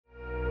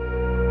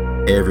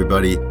Hey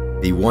everybody,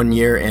 the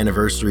 1-year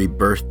anniversary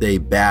birthday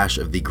bash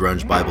of the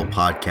Grunge Bible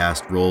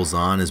podcast rolls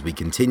on as we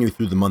continue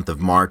through the month of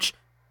March.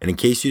 And in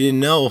case you didn't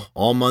know,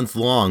 all month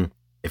long,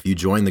 if you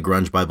join the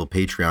Grunge Bible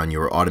Patreon,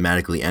 you are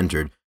automatically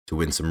entered to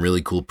win some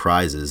really cool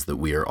prizes that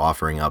we are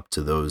offering up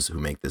to those who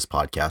make this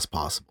podcast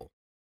possible.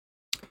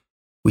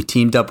 We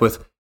teamed up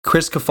with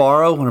Chris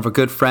Cafaro, one of our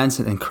good friends,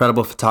 an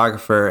incredible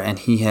photographer, and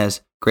he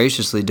has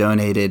graciously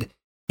donated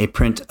a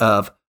print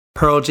of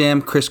Pearl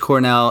Jam, Chris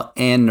Cornell,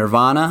 and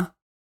Nirvana.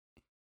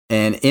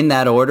 And in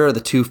that order,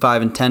 the $2,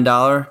 $5, and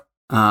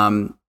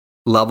 $10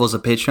 levels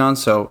of Patreon.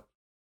 So,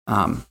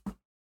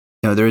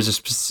 there is a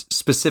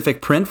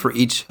specific print for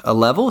each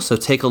level. So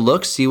take a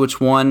look, see which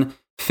one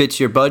fits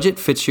your budget,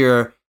 fits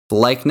your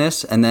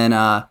likeness, and then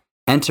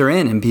enter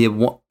in and be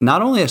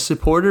not only a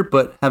supporter,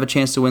 but have a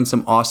chance to win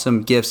some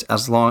awesome gifts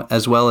as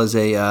well as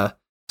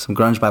some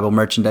Grunge Bible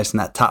merchandise in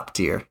that top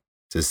tier.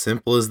 It's as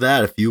simple as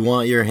that. If you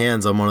want your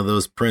hands on one of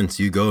those prints,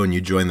 you go and you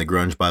join the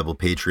Grunge Bible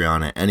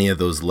Patreon at any of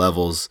those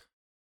levels.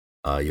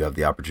 You have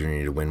the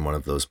opportunity to win one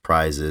of those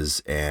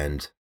prizes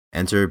and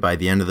enter by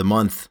the end of the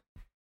month.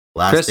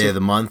 Last day of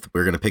the month,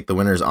 we're going to pick the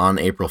winners on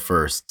April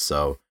 1st.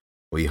 So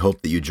we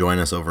hope that you join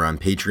us over on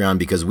Patreon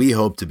because we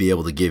hope to be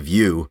able to give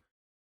you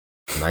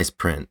a nice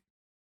print.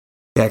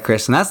 Yeah,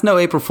 Chris, and that's no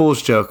April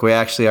Fool's joke. We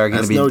actually are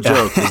going to be... That's no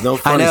joke. There's no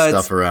funny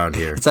stuff around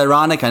here. It's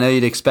ironic. I know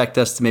you'd expect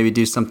us to maybe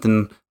do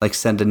something like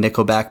send a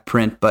Nickelback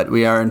print, but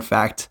we are, in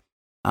fact,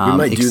 we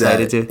might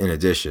excited do that in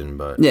addition,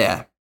 but...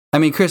 Yeah. I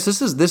mean, Chris,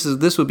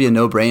 this would be a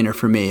no-brainer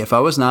for me. If I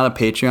was not a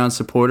Patreon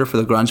supporter for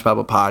the Grunge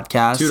Bible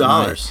podcast...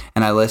 $2.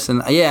 And I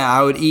listen,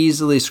 I would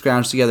easily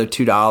scrounge together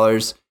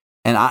 $2.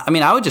 And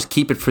I would just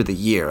keep it for the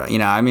year.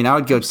 I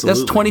would go,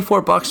 Absolutely. That's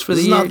 $24 for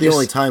the year. This is not the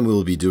only time we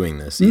will be doing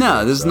this. Either,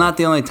 no, this is not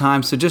the only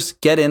time. So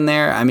just get in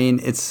there. I mean,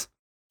 it's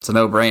a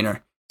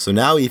no-brainer. So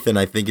now, Ethan,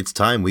 I think it's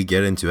time we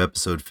get into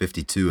episode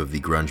 52 of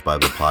the Grunge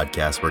Bible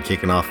podcast. We're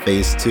kicking off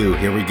phase 2.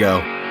 Here we go.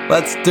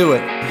 Let's do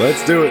it.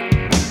 Let's do it.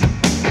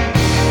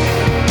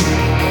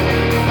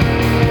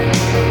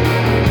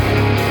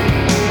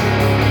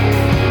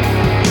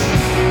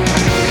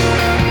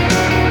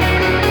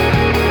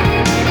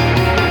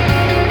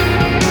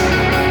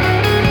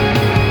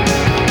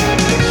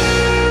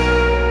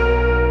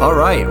 All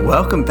right,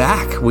 welcome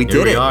back. We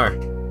did it. Here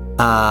we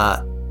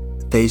are.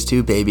 Phase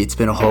 2, baby. It's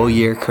been a whole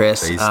year,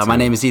 Chris. My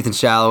name is Ethan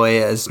Shalloway,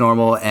 as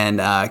normal,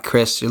 and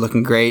Chris, you're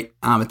looking great.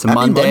 It's a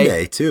Monday. Happy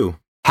Monday, too.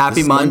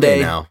 Happy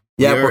Monday now.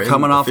 Yeah, we're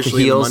coming off the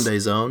heels. Monday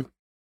zone.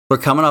 We're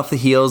coming off the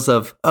heels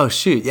of,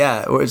 it's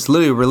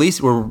literally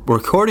released. We're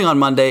recording on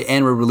Monday,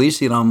 and we're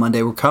releasing it on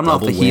Monday. We're coming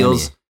off the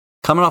heels.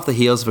 Coming off the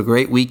heels of a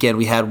great weekend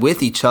we had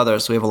with each other.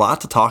 So we have a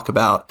lot to talk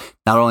about,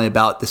 not only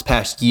about this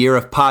past year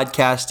of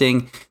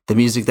podcasting, the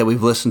music that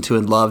we've listened to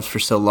and loved for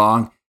so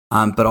long,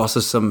 but also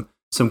some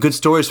good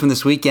stories from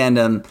this weekend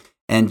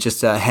and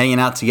just hanging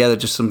out together,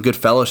 just some good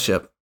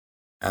fellowship.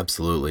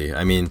 Absolutely.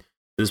 I mean,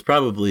 there's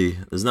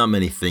not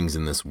many things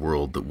in this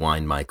world that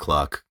wind my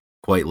clock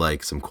quite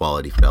like some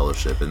quality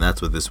fellowship. And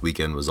that's what this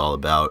weekend was all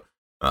about.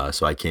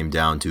 So I came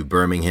down to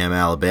Birmingham,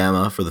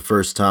 Alabama for the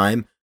first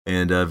time.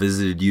 And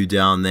visited you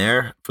down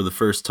there for the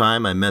first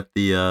time. I met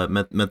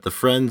the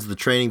friends, the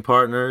training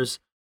partners,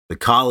 the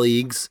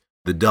colleagues,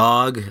 the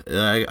dog.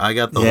 I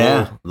got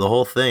the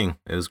whole thing.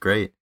 It was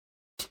great.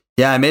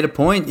 Yeah, I made a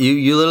point.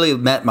 You literally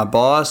met my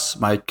boss,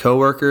 my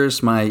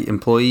coworkers, my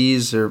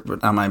employees, or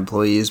not my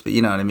employees, but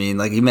you know what I mean.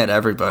 Like you met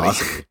everybody.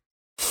 Awesome.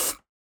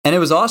 And it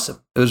was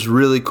awesome. It was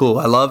really cool.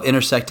 I love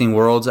intersecting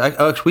worlds.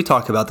 We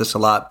talk about this a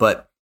lot,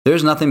 but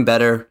there's nothing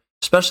better,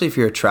 especially if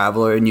you're a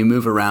traveler and you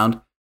move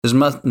around. There's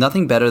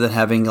nothing better than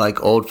having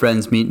like old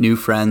friends meet new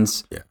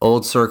friends,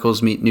 old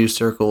circles meet new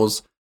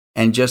circles,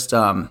 and just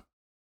the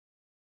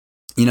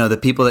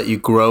people that you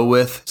grow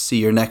with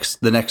see the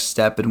next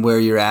step and where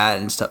you're at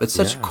and stuff. It's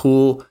such a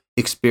cool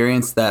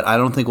experience that I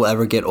don't think will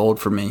ever get old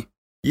for me.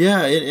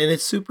 Yeah, and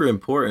it's super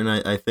important.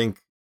 I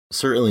think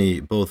certainly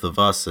both of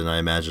us, and I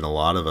imagine a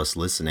lot of us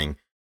listening,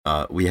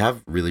 we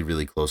have really,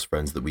 really close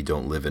friends that we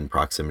don't live in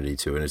proximity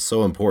to, and it's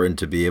so important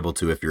to be able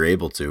to, if you're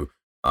able to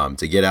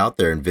get out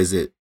there and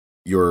visit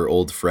your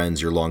old friends,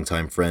 your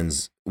longtime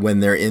friends, when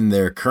they're in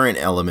their current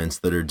elements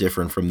that are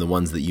different from the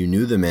ones that you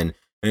knew them in.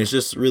 And it's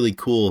just really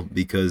cool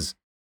because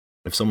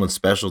if someone's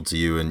special to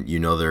you and you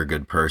know they're a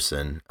good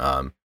person,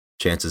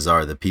 chances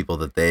are the people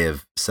that they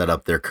have set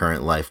up their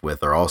current life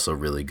with are also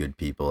really good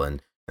people.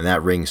 And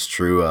that rings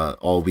true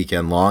all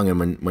weekend long.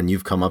 And when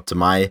you've come up to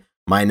my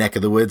neck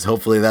of the woods,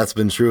 hopefully that's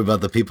been true about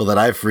the people that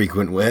I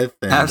frequent with.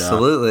 And,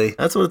 absolutely.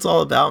 That's what it's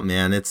all about,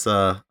 man. It's,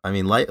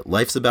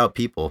 life's about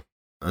people.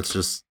 That's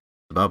just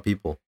about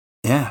people.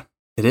 Yeah,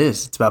 it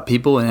is. It's about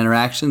people and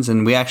interactions.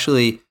 And we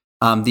actually,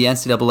 the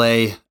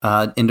NCAA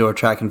Indoor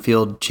Track and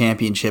Field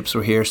Championships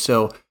were here.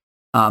 So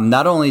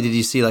not only did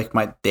you see like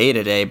my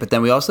day-to-day, but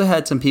then we also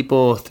had some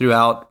people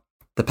throughout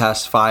the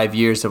past 5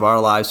 years of our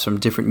lives from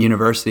different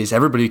universities.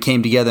 Everybody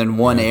came together in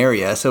one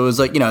area. So it was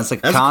like, it's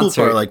like a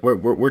concert. Cool part.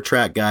 Like we're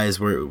track guys.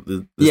 We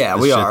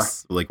are.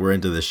 Like we're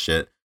into this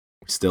shit.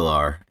 We still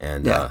are.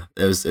 And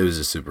it was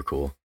just super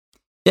cool.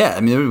 Yeah,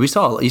 I mean, you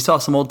saw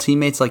some old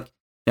teammates, like,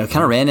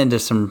 kind of ran into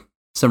some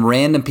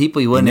random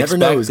people you wouldn't never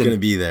expect. know who's going to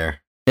be there.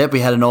 Yep, we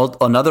had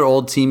another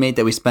old teammate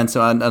that we spent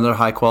another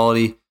high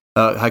quality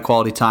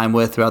time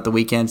with throughout the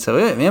weekend. So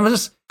it was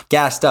just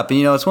gassed up, and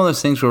it's one of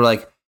those things where we're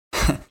like,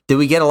 did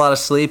we get a lot of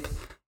sleep?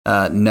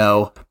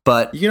 No,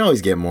 but you can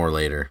always get more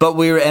later. But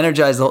we were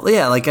energized.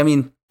 Yeah, like I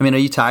mean, are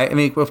you tired? I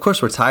mean, of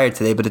course we're tired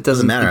today, but it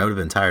doesn't matter. I would have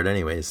been tired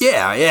anyways.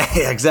 Yeah,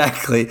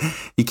 exactly.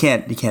 You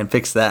can't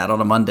fix that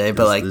on a Monday.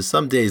 But there's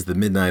some days the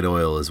midnight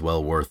oil is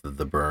well worth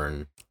the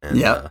burn. And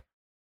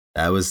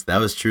that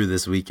was true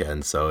this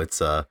weekend. So it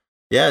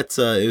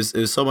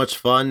was so much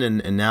fun,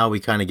 and now we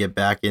kind of get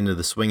back into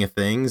the swing of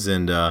things,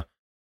 and have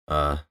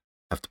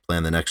to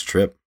plan the next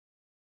trip.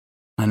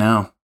 I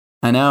know.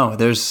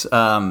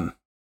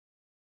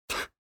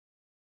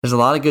 There's a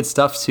lot of good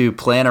stuff to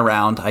plan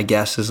around, I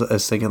guess,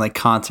 as thinking like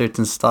concerts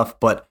and stuff,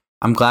 but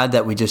I'm glad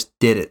that we just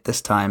did it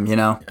this time,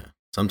 Yeah.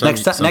 Sometimes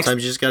you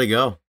just got to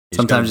go.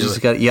 Sometimes you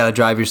got to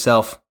drive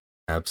yourself.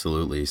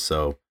 Absolutely.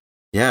 So,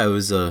 yeah, it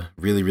was a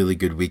really, really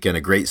good weekend.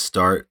 A great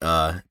start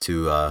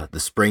to the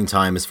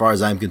springtime. As far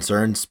as I'm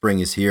concerned, spring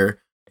is here.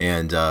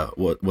 And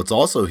what's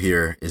also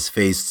here is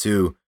phase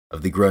 2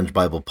 of the Grunge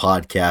Bible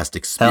podcast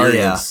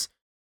experience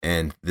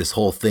and this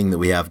whole thing that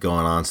we have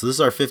going on. So this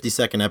is our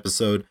 52nd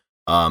episode.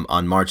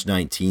 On March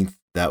 19th,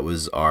 that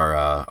was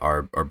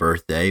our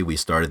birthday. We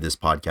started this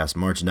podcast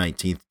March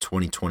 19th,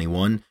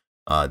 2021.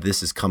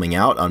 This is coming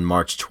out on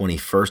March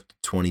 21st,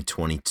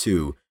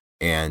 2022.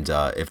 And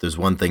if there's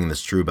one thing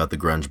that's true about the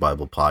Grunge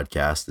Bible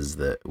podcast is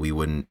that we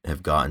wouldn't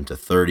have gotten to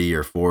 30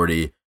 or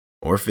 40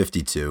 or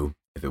 52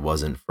 if it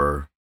wasn't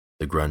for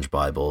the Grunge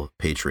Bible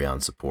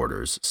Patreon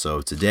supporters.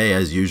 So today,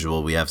 as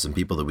usual, we have some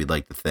people that we'd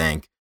like to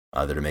thank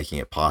that are making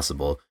it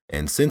possible.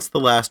 And since the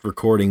last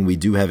recording, we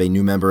do have a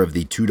new member of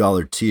the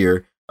 $2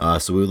 tier.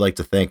 So we would like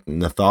to thank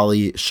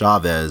Nathali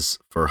Chavez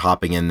for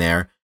hopping in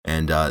there.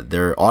 And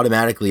they're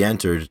automatically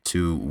entered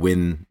to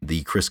win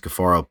the Chris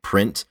Cafaro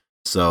print.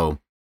 So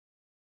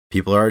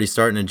people are already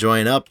starting to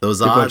join up.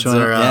 Those odds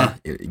are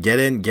get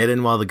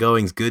in while the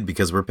going's good,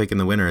 because we're picking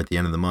the winner at the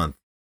end of the month.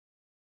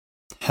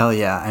 Hell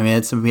yeah. I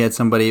mean, we had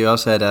somebody who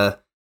also had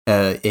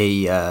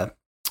a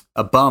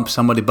bump.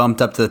 Somebody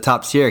bumped up to the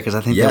top tier because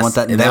I think they want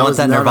that. They want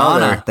that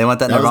Nirvana. They want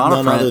that Nirvana.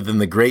 Was none other than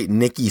the great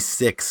Nikki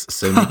Six.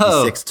 So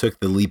Nikki Six took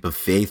the leap of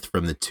faith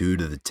from the $2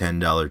 to the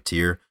 $10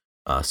 tier.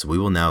 So we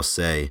will now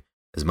say,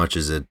 as much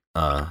as it,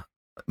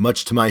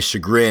 much to my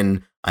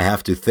chagrin, I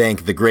have to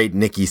thank the great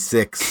Nikki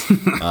Six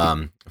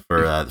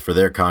for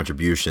their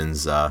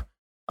contributions.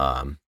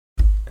 And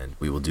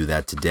we will do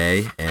that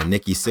today. And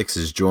Nikki Six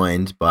is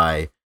joined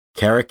by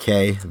Kara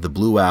K, The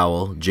Blue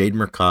Owl, Jade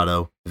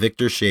Mercado,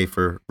 Victor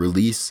Schaefer,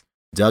 Release,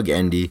 Doug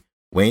Endy,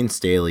 Wayne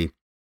Staley,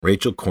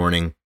 Rachel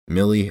Corning,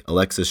 Millie,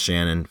 Alexis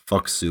Shannon,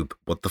 Fuck Soup,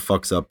 What the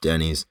Fuck's Up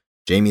Denny's,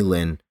 Jamie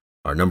Lynn,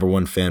 our number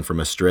one fan from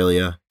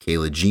Australia,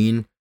 Kayla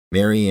Jean,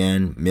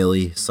 Marianne,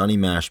 Millie, Sunny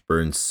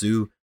Mashburn,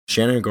 Sue,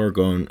 Shannon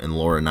Gorgon, and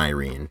Laura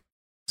Nyreen.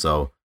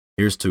 So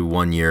here's to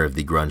 1 year of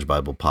the Grunge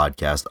Bible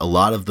podcast. A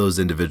lot of those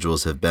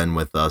individuals have been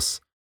with us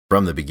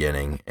from the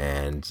beginning,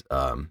 and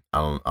I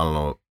don't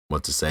know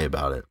what to say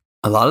about it.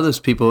 A lot of those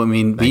people, I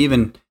mean,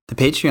 the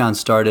Patreon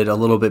started a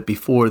little bit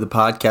before the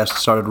podcast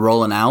started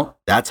rolling out.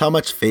 That's how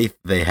much faith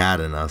they had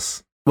in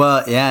us.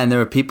 Well, yeah, and there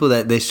were people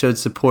that they showed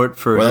support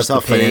for. Well, that's how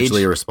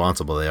financially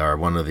irresponsible they are,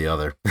 one or the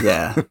other.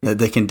 Yeah,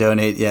 they can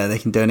donate. Yeah, they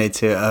can donate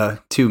to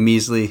two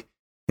measly,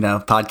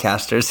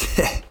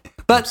 podcasters.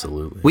 But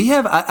absolutely, we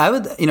have. I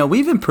would,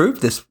 we've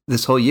improved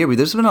this whole year.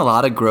 There's been a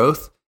lot of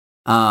growth,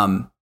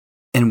 and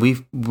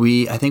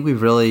I think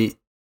we've really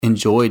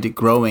enjoyed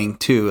growing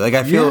too. Like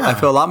I feel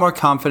a lot more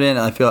confident.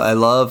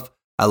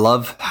 I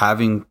love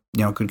having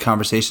good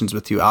conversations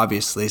with you,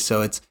 obviously.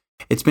 So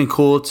it's been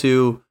cool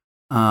to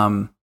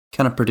kind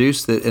of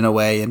produce it in a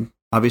way. And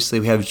obviously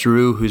we have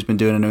Drew, who's been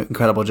doing an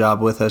incredible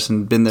job with us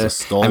and been there.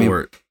 It's a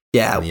stalwart.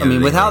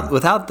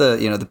 Without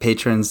the the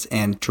patrons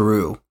and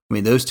Drew,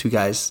 those two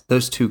guys,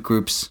 those two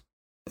groups.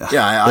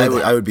 Yeah,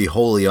 I would be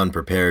wholly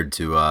unprepared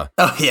to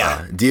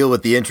deal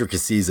with the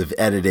intricacies of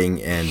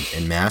editing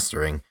and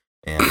mastering.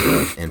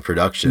 And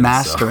production.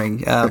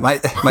 Mastering. So.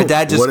 My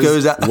dad just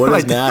goes out. What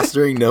is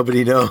mastering?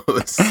 Nobody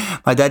knows.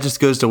 My dad just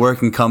goes to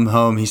work and come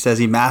home. He says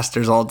he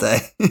masters all day.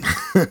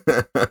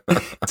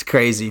 It's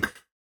crazy.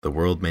 The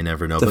world may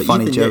never know. It's a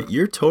funny joke.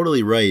 You're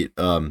totally right.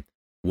 1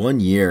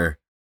 year,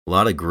 a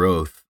lot of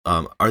growth.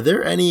 Are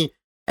there any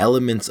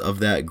elements of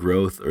that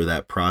growth or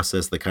that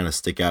process that kind of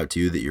stick out to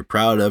you that you're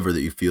proud of, or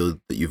that you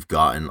feel that you've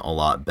gotten a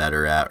lot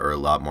better at, or a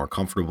lot more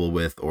comfortable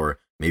with, or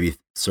maybe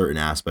certain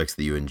aspects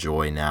that you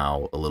enjoy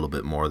now a little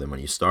bit more than when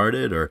you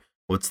started? Or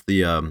what's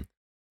the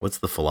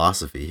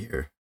philosophy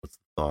here? What's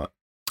the thought?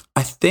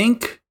 I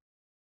think,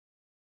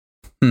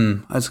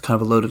 that's kind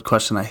of a loaded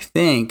question. I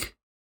think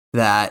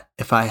that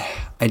if I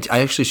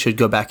actually should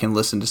go back and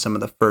listen to some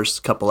of the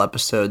first couple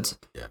episodes.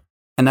 Yeah.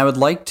 And I would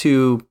like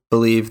to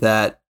believe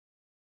that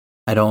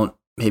I don't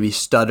maybe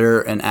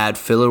stutter and add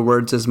filler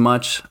words as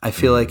much. I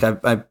feel like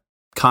I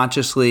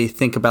consciously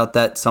think about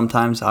that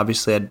sometimes.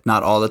 Obviously,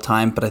 not all the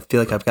time, but I feel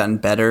like I've gotten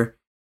better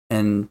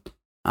And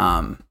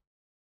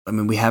I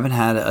mean, we haven't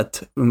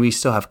had we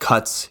still have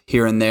cuts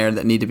here and there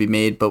that need to be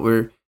made, but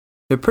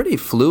they're pretty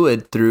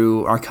fluid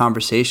through our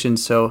conversation.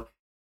 So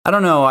I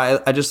don't know. I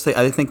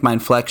think my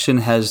inflection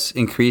has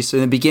increased.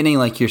 In the beginning,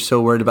 like, you're so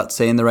worried about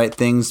saying the right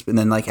things, and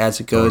then, like, as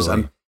it goes,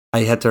 Totally. I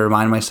have to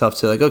remind myself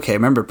to, like, okay,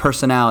 remember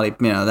personality.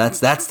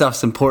 That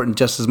stuff's important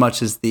just as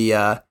much as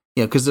the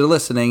because they're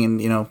listening,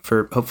 and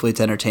for hopefully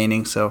it's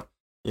entertaining. So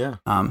Yeah.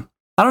 I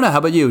don't know. How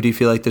about you? Do you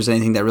feel like there's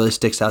anything that really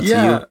sticks out to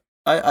you?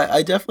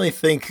 I definitely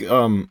think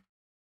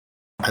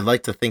I'd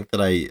like to think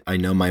that I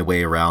know my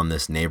way around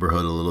this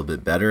neighborhood a little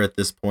bit better at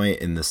this point,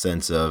 in the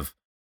sense of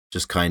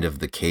just kind of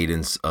the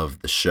cadence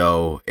of the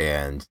show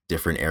and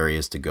different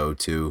areas to go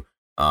to,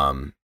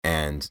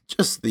 and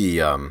just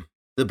the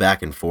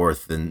back and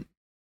forth. And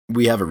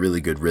we have a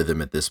really good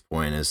rhythm at this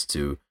point as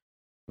to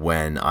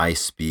when I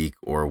speak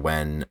or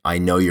when I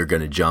know you're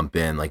going to jump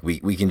in. Like,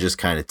 we can just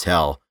kind of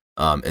tell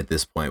at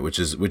this point, which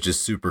is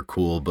super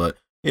cool. But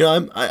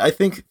I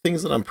think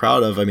things that I'm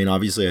proud of. I mean,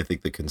 obviously, I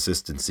think the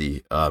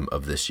consistency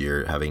of this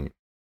year, having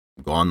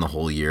gone the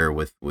whole year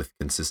with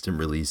consistent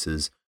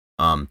releases.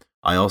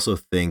 I also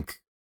think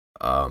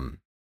the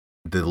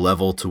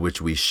level to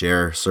which we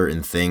share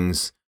certain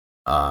things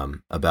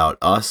about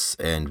us,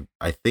 and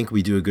I think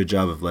we do a good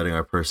job of letting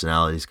our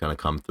personalities kind of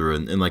come through.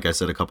 And like I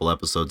said a couple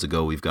episodes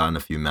ago, we've gotten a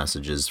few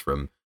messages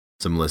from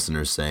some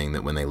listeners saying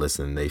that when they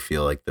listen, they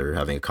feel like they're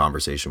having a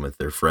conversation with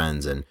their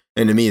friends, and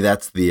to me,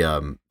 that's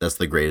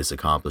the greatest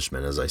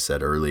accomplishment. As I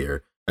said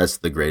earlier, that's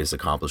the greatest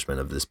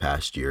accomplishment of this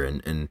past year,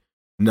 and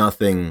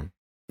nothing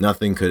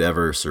could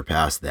ever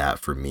surpass that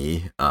for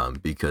me,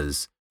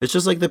 because it's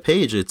just like the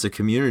page. It's a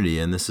community,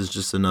 and this is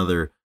just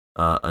another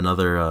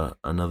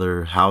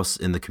house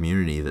in the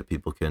community that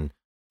people can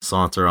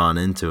saunter on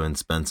into and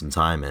spend some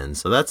time in.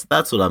 So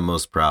that's what I'm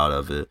most proud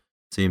of. It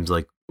seems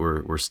like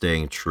we're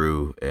staying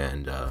true,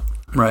 and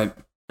Right.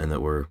 and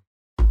that we're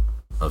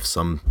of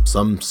some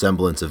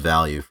semblance of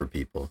value for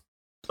people.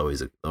 It's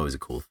always a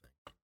cool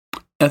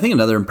thing. I think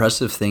another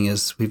impressive thing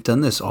is we've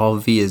done this all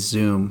via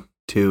Zoom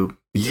too.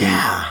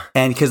 Yeah.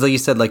 And because, like you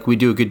said, like, we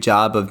do a good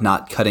job of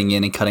not cutting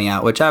in and cutting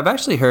out, which I've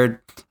actually heard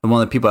from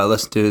one of the people I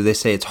listen to. They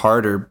say it's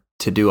harder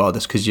to do all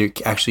this because you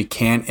actually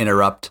can't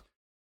interrupt.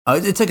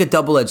 It's like a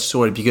double-edged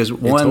sword, because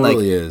one, it totally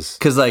like, is.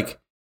 because, like,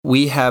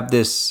 we have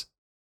this.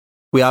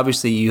 We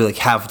obviously, you, like,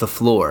 have the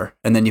floor,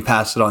 and then you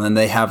pass it on, and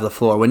they have the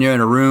floor. When you're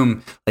in a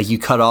room, like, you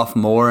cut off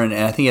more, and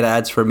I think it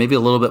adds for maybe a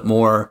little bit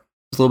more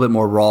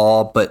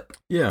raw. But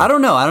Yeah. I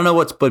don't know. I don't know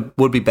what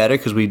would be better,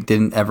 because we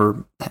didn't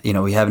ever,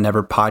 we haven't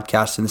ever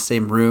podcasted in the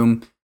same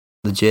room,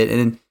 legit.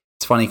 And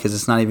it's funny because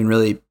it's not even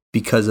really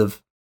because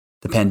of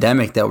the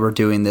pandemic that we're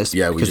doing this.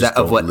 Yeah, we because just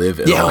don't live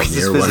at all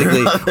near one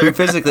another. we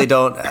physically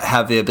don't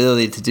have the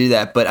ability to do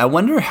that. But I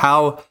wonder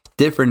how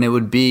different it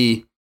would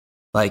be,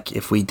 like,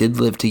 if we did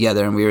live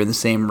together and we were in the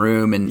same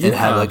room and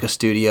had, like, a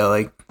studio.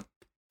 Like,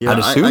 Yeah, I'd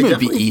assume I it'd be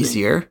definitely think-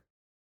 easier.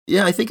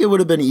 Yeah, I think it would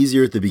have been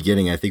easier at the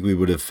beginning. I think we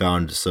would have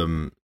found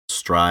some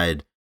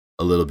stride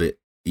a little bit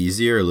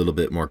easier, a little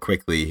bit more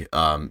quickly,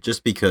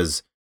 just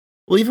because,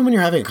 well, even when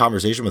you're having a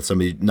conversation with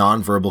somebody,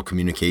 nonverbal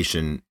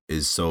communication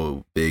is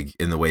so big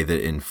in the way that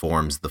it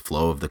informs the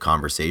flow of the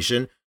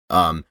conversation.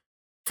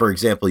 For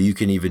example, you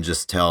can even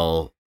just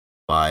tell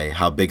by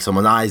how big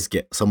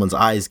someone's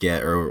eyes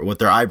get, or what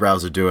their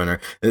eyebrows are doing,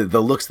 or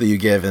the looks that you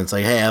give. And it's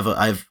like, hey,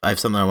 I have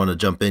something I want to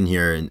jump in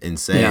here and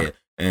say. Yeah.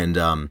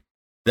 And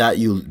that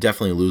you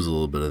definitely lose a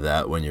little bit of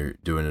that when you're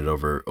doing it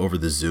over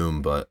the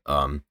Zoom. But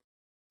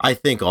I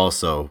think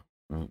also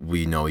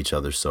we know each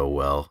other so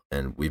well,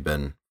 and we've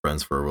been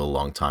friends for a real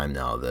long time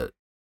now, that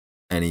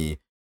any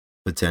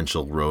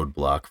potential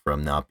roadblock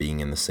from not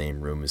being in the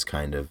same room is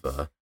kind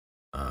of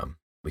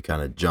we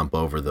kind of jump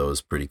over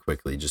those pretty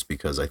quickly, just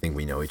because I think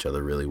we know each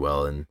other really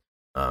well, and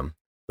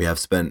we have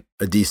spent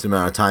a decent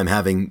amount of time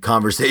having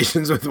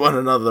conversations with one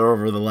another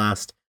over the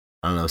last,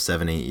 I don't know,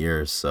 7-8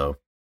 years. So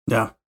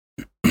Yeah.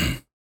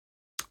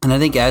 And I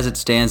think as it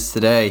stands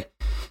today,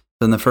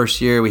 in the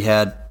first year we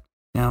had,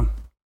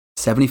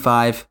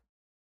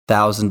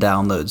 75,000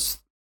 downloads.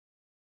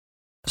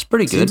 That's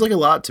pretty good. seems like a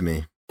lot to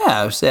me.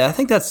 Yeah, I would say, I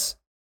think it's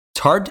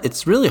hard.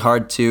 It's really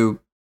hard to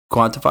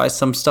quantify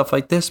some stuff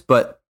like this,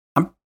 but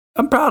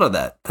I'm proud of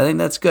that. I think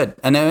that's good.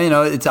 And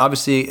it's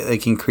obviously,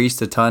 like,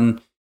 increased a ton,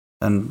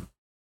 and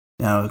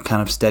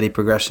kind of steady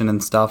progression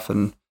and stuff,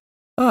 and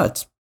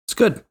it's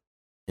good.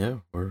 Yeah,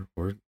 we're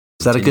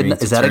Is that a good? continuing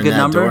to Is that a turn good that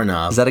number?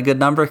 doorknob. Is that a good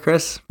number,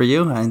 Chris, for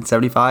you?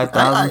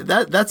 75,000.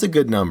 That's a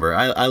good number.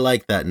 I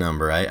like that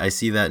number. I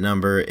see that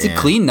number. It's a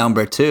clean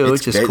number too,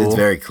 which is cool. It's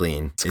very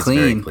clean. It's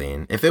very clean.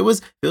 clean. If it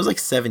was like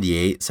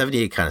 78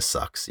 kind of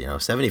sucks.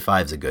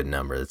 75 is a good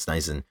number. It's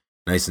nice and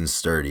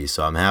sturdy.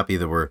 So I'm happy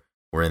that we're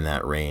in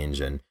that range.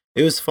 And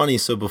it was funny.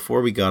 So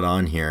before we got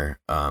on here,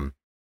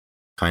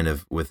 kind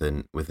of with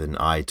an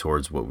eye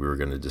towards what we were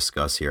going to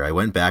discuss here, I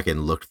went back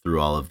and looked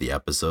through all of the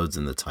episodes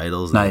and the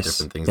titles and Nice. the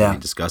different things Yeah. that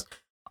we discussed.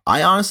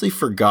 I honestly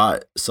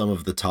forgot some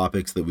of the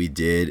topics that we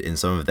did and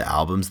some of the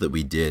albums that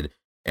we did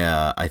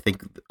I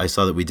think I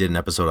saw that we did an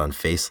episode on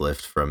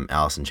Facelift from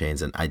Alice in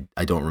Chains, and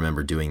I don't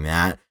remember doing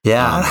that.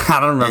 Yeah, I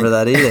don't remember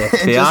that either,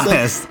 to be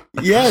honest.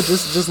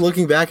 Just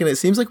looking back, and it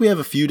seems like we have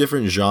a few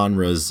different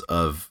genres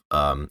of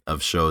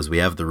shows. We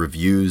have the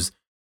reviews,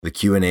 the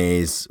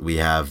Q&As, we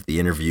have the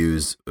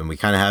interviews, and we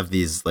kind of have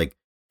these like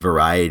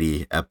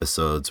variety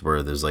episodes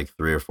where there's like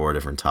 3 or 4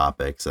 different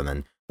topics, and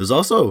then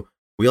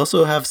we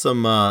also have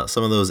some of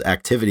those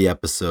activity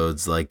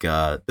episodes like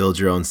build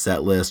your own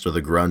set list, or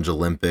the Grunge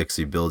Olympics.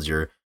 You build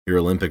your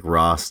Olympic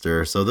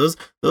roster. So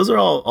those are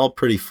all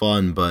pretty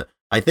fun. But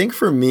I think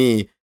for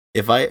me,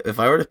 if I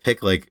were to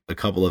pick like a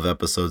couple of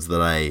episodes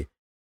that I,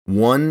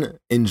 1,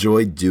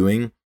 enjoyed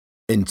doing,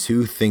 and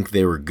 2, think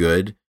they were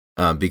good,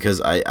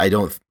 because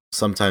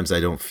sometimes I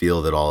don't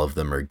feel that all of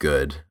them are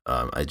good.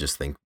 I just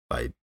think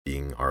by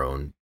being our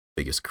own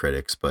biggest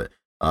critics, but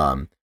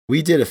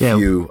we did a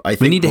few. I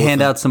think we need to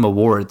hand out some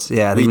awards.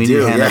 Yeah, I think we need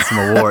to hand out some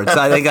awards.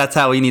 I think that's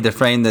how we need to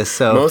frame this.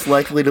 So most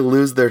likely to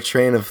lose their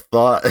train of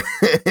thought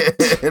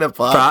in a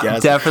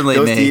podcast. Definitely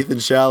goes me. to Ethan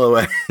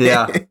Shalloway.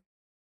 Yeah.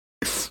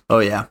 Oh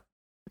yeah.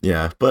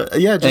 Yeah, but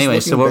yeah. Just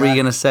anyway, so what were you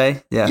gonna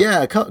say?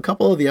 Yeah. A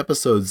couple of the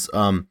episodes.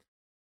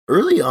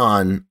 Early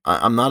on,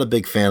 I'm not a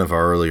big fan of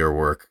our earlier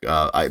work.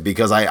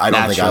 Because I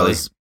don't think I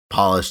was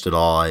polished at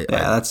all.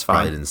 That's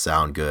fine. I didn't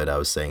sound good. I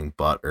was saying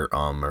but or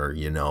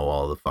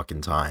all the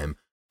fucking time.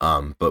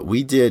 But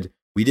we did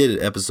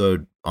an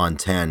episode on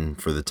 10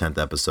 for the 10th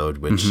episode,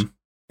 which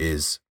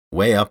is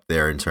way up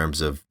there in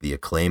terms of the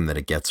acclaim that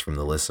it gets from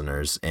the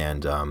listeners.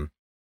 And that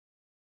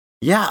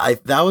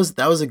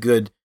was a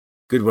good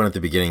one at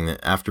the beginning.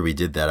 After we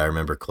did that, I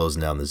remember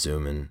closing down the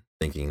Zoom and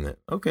thinking that,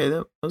 okay,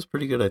 that was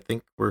pretty good. I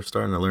think we're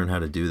starting to learn how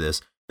to do this.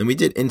 Then we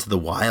did Into the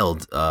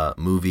Wild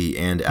movie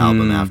and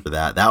album after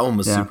that. That one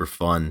was super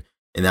fun.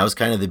 And that was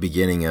kind of the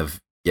beginning of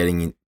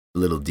getting a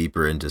little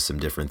deeper into some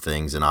different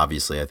things, and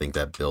obviously I think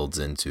that builds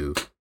into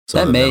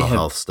some of the mental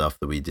health stuff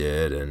that we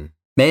did, and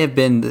may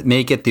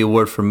get the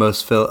award for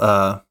most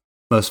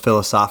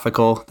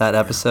philosophical, that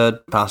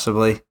episode,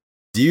 possibly.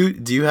 Do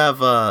you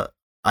have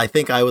I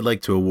think I would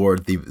like to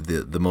award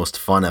the most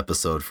fun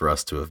episode for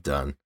us to have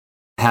done.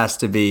 It has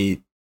to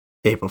be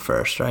April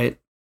 1st, right?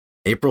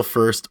 April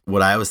 1st,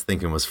 what I was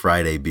thinking was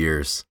Friday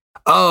Beers.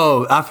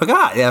 Oh, I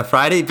forgot. Yeah,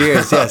 Friday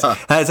Beers, yes.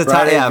 Friday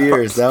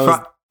Beers,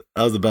 that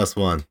was the best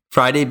one.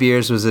 Friday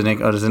Beers was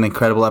an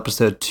incredible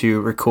episode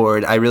to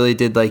record. I really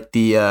did like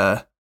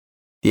the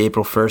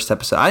April 1st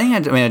episode.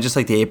 I just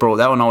like the April.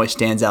 That one always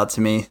stands out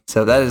to me.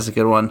 So that is a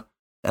good one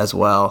as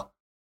well.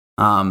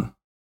 Damn,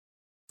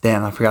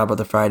 I forgot about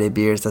the Friday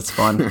Beers. That's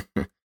fun.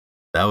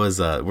 That was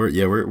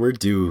we're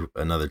due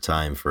another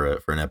time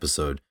for an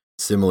episode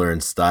similar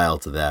in style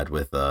to that,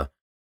 with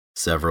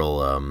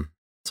several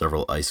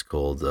ice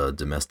cold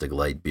domestic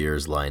light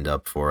beers lined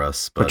up for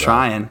us. But we're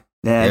trying.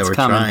 It's we're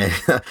coming.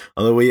 trying.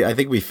 Although I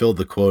think we filled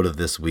the quota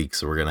this week,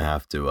 so we're gonna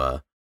have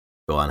to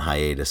go on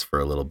hiatus for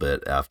a little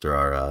bit after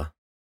our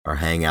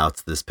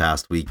hangouts this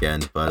past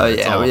weekend. But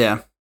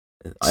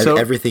So,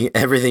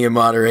 everything in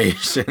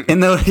moderation.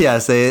 In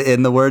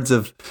the words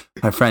of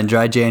my friend,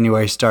 dry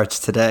January starts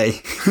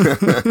today.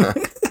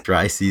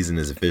 Dry season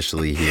is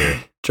officially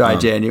here. Dry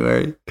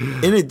January.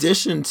 In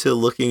addition to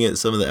looking at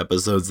some of the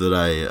episodes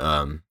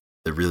that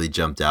that really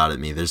jumped out at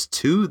me, there's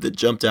 2 that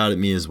jumped out at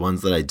me as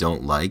ones that I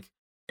don't like.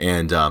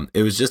 And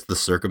it was just the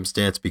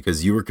circumstance,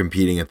 because you were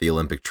competing at the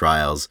Olympic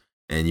trials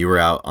and you were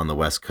out on the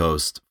West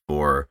Coast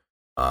for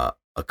a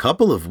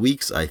couple of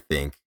weeks, I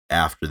think,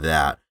 after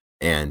that.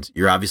 And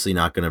you're obviously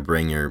not going to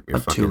bring your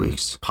fucking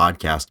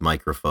podcast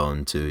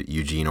microphone to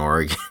Eugene,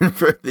 Oregon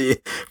for the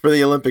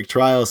Olympic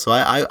trials. So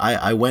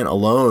I went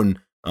alone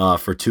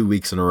for 2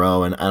 weeks in a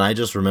row. And I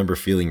just remember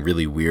feeling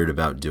really weird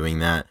about doing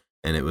that.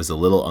 And it was a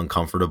little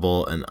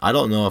uncomfortable. And I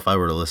don't know if I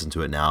were to listen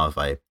to it now, if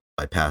I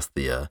passed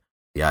the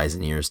eyes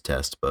and ears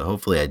test, but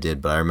hopefully I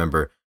did. But I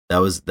remember that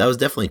was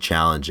definitely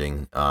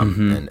challenging.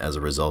 And as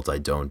a result, I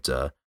don't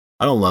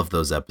love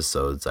those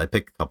episodes. I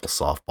picked a couple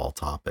softball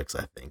topics,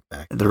 I think,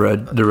 back the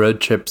road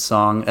trip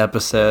song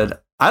episode.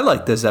 I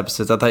like those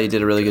episodes. I thought you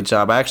did a really good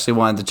job. I actually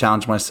wanted to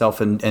challenge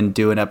myself and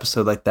do an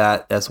episode like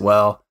that as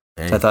well.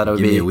 Hey, so I thought it would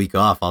give be me a week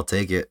off. I'll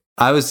take it.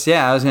 I was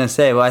gonna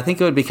say, well, I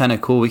think it would be kind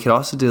of cool. We could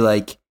also do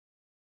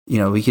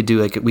we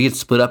could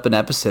split up an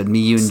episode. Me,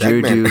 you, and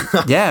Drew do.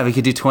 Yeah, we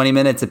could do 20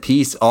 minutes a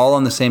piece, all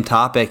on the same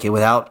topic, and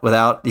without.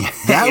 That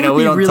would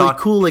be really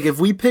cool. Like if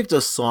we picked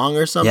a song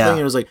or something, and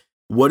it was like,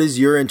 what is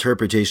your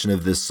interpretation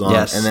of this song?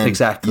 Yes, and then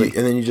exactly.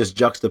 And then you just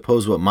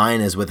juxtapose what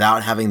mine is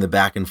without having the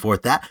back and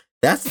forth. That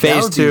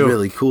Phase would 2. Be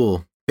really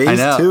cool.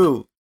 Phase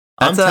 2.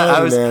 I'm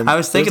telling you, man. I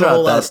was thinking about a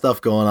whole lot of stuff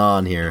going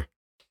on here.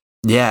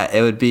 Yeah,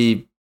 it'd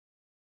be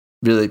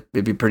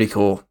pretty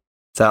cool.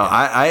 So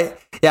I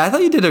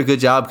thought you did a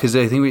good job, because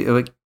I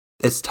think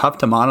it's tough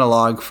to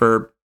monologue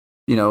for,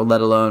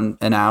 let alone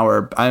an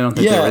hour. I don't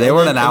think they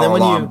weren't an hour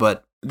long,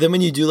 but then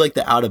when you do like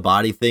the out of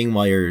body thing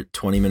while you're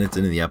 20 minutes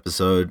into the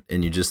episode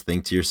and you just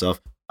think to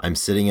yourself, I'm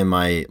sitting in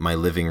my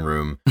living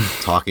room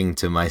talking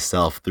to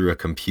myself through a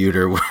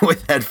computer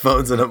with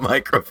headphones and a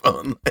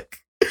microphone.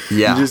 Like,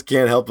 Yeah. You just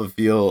can't help but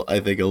feel, I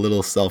think, a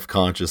little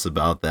self-conscious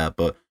about that.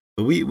 But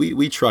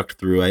we trucked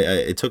through.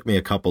 It took me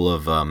a couple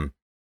of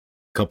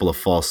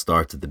false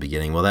starts at the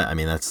beginning. Well,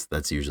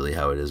 that's usually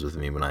how it is with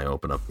me when I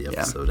open up the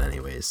episode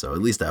anyway. So at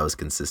least I was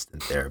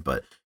consistent there.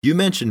 But you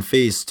mentioned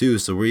phase 2,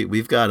 so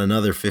we've got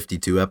another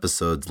 52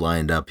 episodes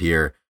lined up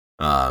here,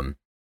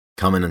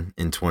 coming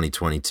in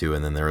 2022,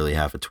 and then the early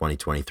half of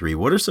 2023.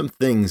 What are some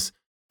things,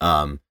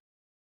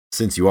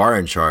 since you are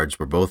in charge,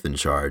 we're both in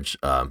charge.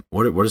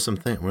 What are some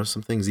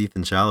things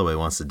Ethan Shalloway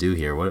wants to do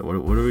here? What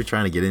are we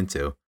trying to get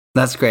into?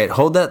 That's great.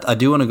 Hold that. I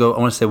want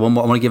to say one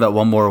more. I want to give out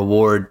one more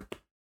award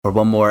or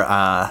one more.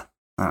 I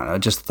don't know,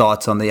 just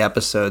thoughts on the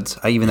episodes.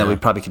 Even though we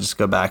probably could just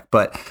go back,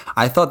 but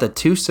I thought that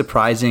two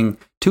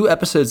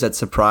episodes that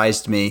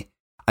surprised me.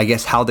 I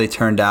guess how they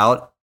turned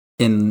out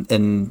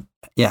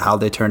how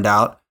they turned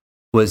out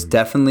was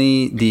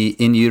definitely the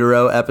In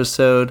Utero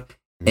episode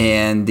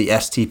and the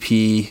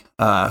STP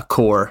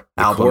core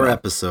album. Core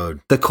episode.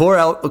 The core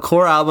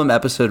album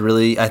episode,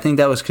 really, I think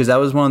that was because that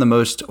was one of the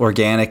most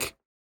organic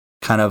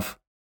kind of,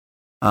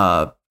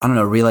 I don't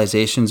know,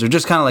 realizations, or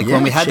just kind of like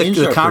when we had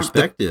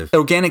the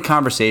organic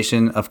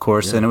conversation, of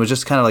course, and it was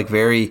just kind of like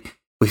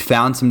we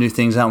found some new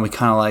things out and we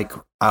kind of like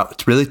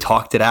really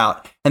talked it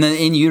out. And then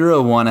In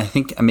Utero one, I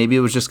think maybe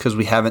it was just because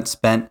we haven't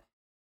spent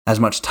as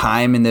much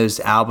time in those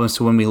albums,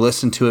 so when we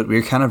listened to it, we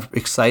were kind of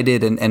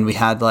excited and we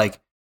had like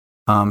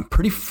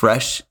pretty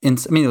fresh.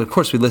 Of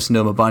course, we listened to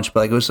them a bunch,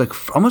 but like it was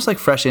like almost like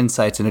fresh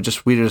insights, and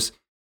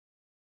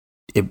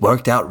it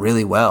worked out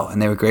really well,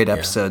 and they were great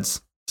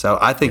episodes. So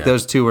I think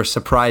those two were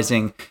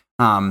surprising.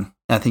 I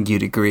think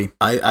you'd agree.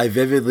 I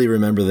vividly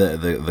remember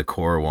the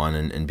core one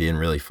and being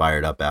really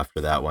fired up after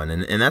that one,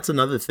 and that's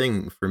another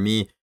thing for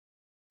me.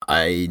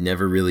 I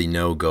never really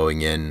know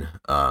going in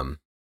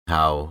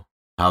how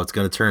it's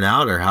going to turn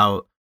out, or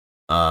how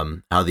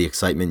the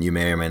excitement you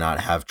may or may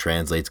not have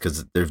translates,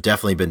 because there've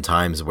definitely been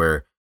times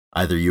where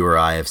either you or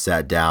I have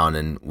sat down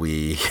and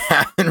we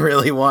haven't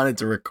really wanted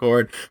to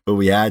record, but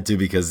we had to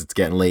because it's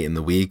getting late in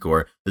the week,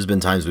 or there's been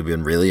times we've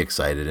been really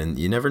excited, and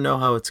you never know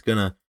how it's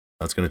gonna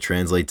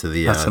translate to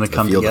the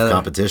field of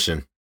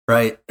competition.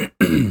 Right.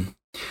 All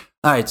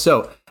right.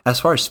 So as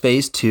far as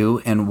phase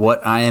 2 and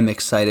what I am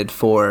excited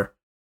for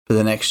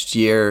the next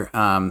year,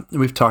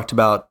 we've talked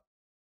about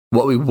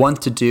what we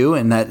want to do,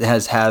 and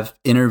that have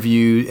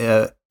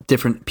interview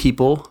different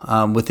people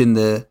within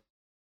the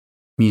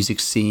music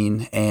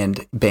scene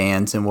and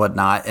bands and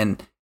whatnot.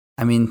 And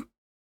I mean,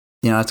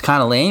 it's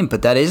kind of lame,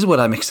 but that is what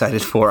I'm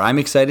excited for. I'm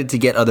excited to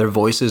get other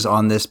voices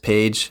on this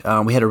page.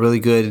 We had a really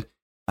good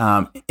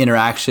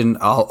interaction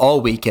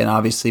all weekend,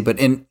 obviously, but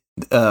in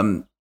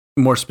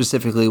more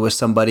specifically with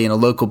somebody in a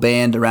local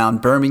band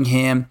around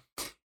Birmingham.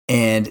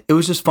 And it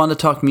was just fun to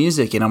talk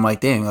music. And I'm like,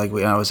 dang, I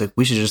was like,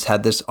 we should just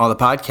have this on the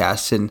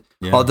podcast. And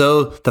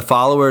although the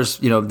followers,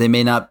 they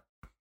may not,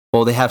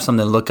 they have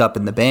something to look up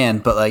in the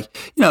band, but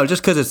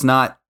just because it's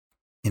not,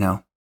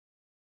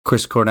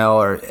 Chris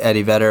Cornell or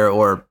Eddie Vedder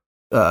or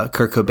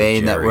Kurt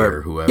Cobain, that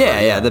were,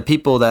 whoever, the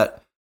people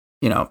that,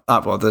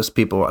 those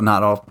people,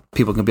 not all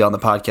people can be on the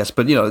podcast,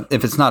 but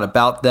if it's not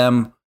about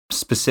them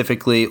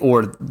specifically,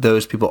 or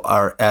those people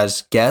are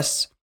as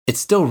guests,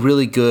 it's still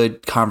really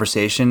good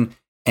conversation.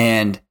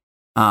 And,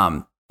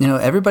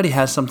 everybody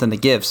has something to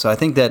give. So I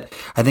think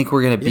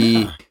we're going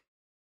to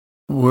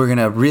we're going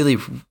to really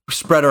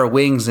spread our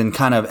wings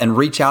and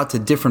reach out to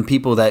different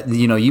people that,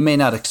 you may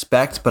not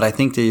expect, but I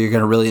think that you're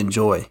going to really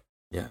enjoy.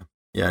 Yeah.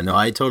 Yeah, no,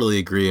 I totally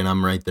agree. And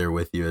I'm right there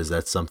with you, as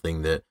that's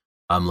something that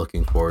I'm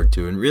looking forward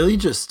to, and really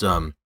just,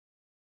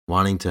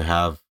 wanting to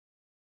have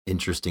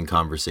interesting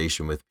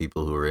conversation with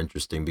people who are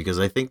interesting, because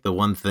I think the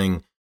one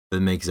thing that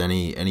makes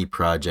any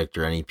project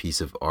or any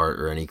piece of art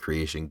or any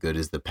creation good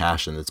is the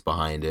passion that's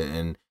behind it.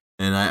 And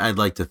I'd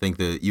like to think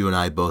that you and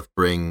I both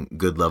bring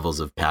good levels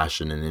of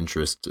passion and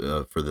interest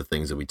for the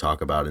things that we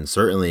talk about. And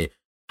certainly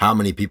how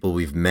many people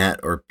we've met,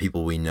 or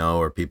people we know,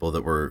 or people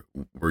that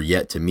we're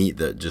yet to meet,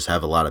 that just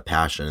have a lot of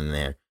passion in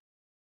there.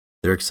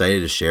 They're excited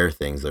to share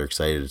things. They're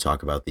excited to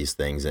talk about these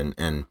things.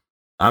 And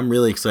I'm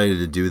really excited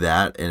to do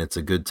that. And it's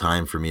a good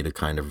time for me to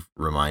kind of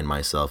remind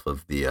myself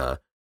of the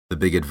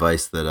big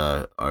advice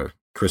that our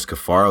Chris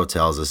Cafaro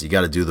tells us: you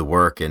got to do the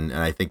work. And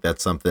I think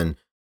that's something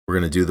we're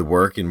going to do the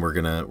work, and we're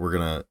going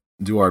to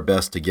do our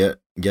best to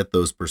get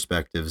those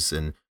perspectives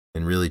and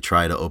really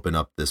try to open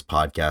up this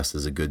podcast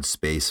as a good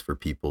space for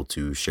people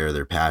to share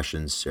their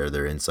passions, share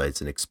their insights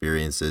and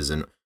experiences.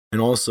 And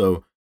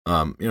also,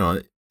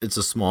 it's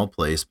a small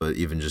place, but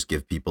even just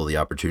give people the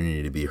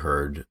opportunity to be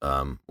heard,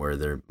 where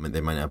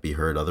they might not be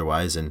heard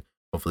otherwise, and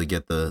hopefully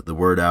get the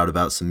word out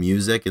about some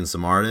music and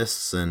some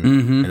artists. And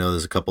I know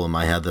there's a couple in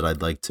my head that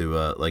I'd like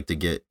to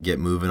get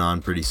moving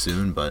on pretty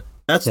soon, but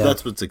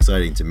that's what's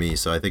exciting to me.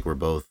 So I think we're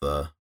both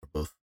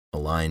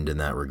aligned in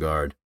that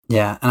regard.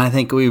 Yeah. And I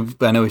think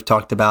I know we've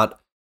talked about,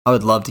 I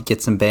would love to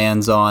get some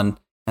bands on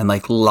and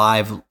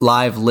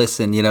live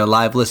listen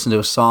to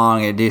a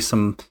song, and do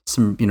some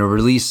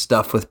release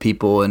stuff with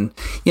people. And,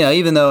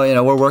 even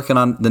though, we're working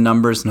on the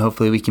numbers, and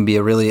hopefully we can be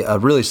a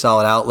really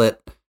solid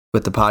outlet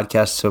with the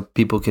podcast, so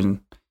people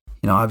can,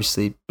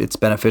 obviously it's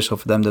beneficial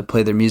for them to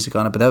play their music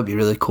on it, but that would be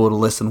really cool to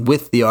listen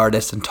with the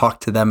artist and talk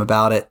to them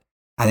about it.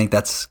 I think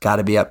that's got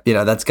to be up,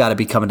 that's got to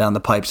be coming down the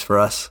pipes for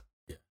us.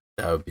 Yeah,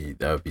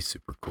 that would be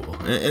super cool.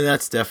 And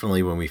that's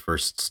definitely when we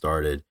first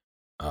started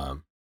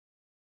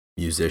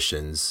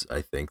musicians.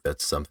 I think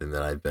that's something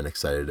that I've been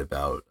excited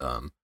about.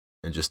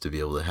 And just to be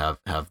able to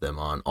have them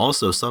on.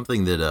 Also,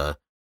 something that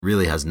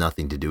really has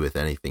nothing to do with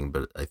anything,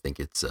 but I think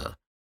it's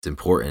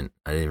important.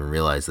 I didn't even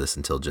realize this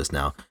until just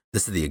now.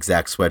 This is the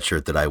exact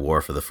sweatshirt that I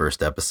wore for the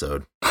first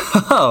episode.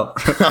 Oh.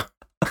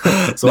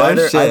 So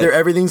either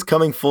everything's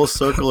coming full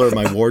circle or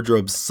my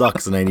wardrobe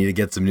sucks and I need to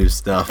get some new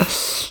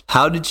stuff.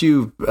 How did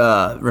you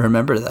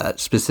remember that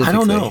specifically? I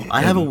don't know.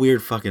 I have a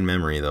weird fucking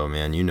memory though,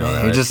 man. You know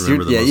that. You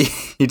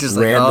just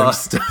random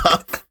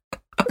stuff.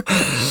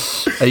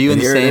 Are you in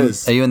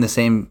the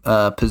same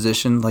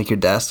position like your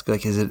desk?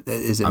 Like is it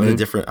I'm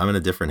in a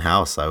different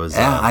house. I was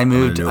I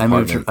moved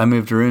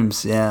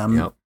rooms. Yeah.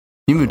 Yep.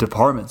 You moved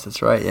apartments,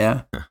 that's right,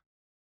 yeah.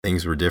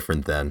 Things were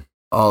different then.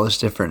 All is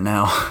different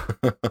now.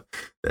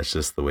 That's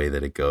just the way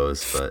that it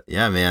goes. But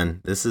yeah,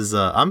 man, this is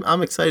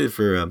I'm excited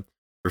for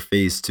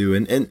phase 2.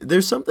 And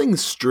there's something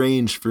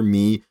strange for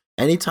me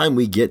anytime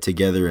we get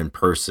together in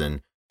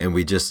person. And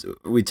we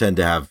tend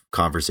to have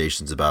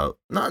conversations about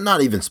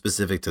not even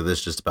specific to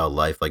this, just about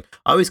life. Like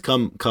I always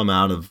come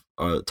out of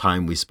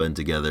time we spend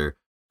together,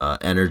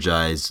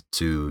 energized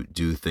to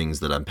do things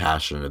that I'm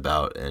passionate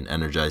about, and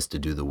energized to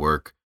do the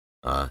work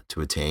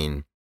to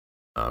attain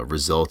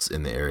results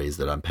in the areas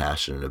that I'm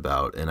passionate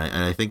about. And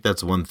I think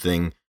that's one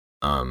thing,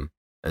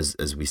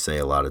 as we say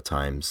a lot of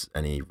times,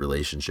 any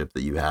relationship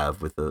that you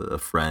have with a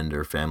friend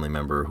or family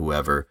member or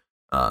whoever,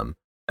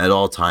 at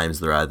all times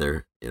they're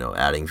either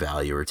adding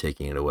value or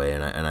taking it away.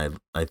 And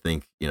I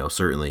think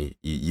certainly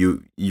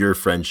your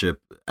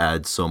friendship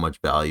adds so much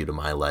value to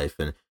my life,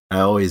 and I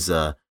always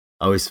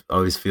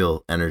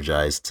feel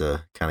energized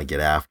to kind of get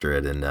after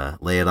it and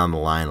lay it on the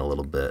line a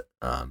little bit.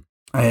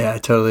 I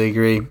totally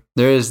agree.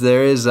 There's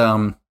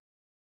like,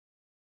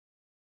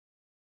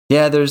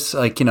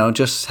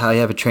 just how you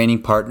have a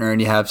training partner and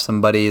you have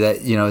somebody that,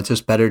 it's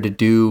just better to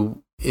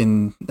do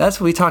that's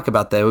what we talk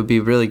about. That it would be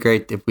really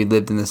great if we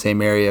lived in the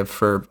same area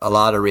for a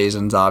lot of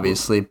reasons,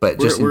 obviously, but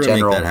just in general.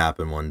 We're gonna make that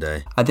happen one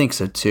day. I think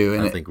so too.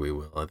 And I think we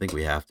will. I think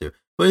we have to.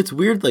 But it's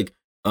weird, like,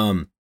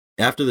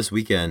 after this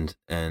weekend,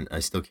 and I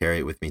still carry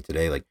it with me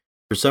today, like,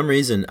 for some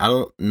reason, I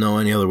don't know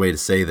any other way to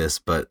say this,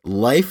 but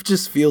life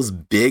just feels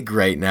big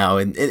right now,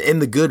 in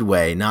the good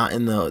way, not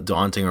in the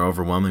daunting or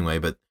overwhelming way,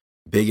 but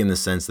big in the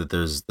sense that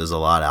there's a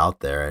lot out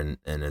there,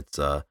 and it's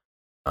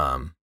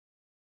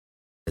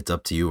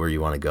up to you where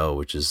you want to go,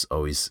 which is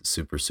always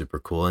super, super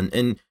cool.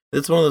 And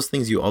it's one of those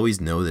things you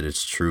always know that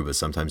it's true, but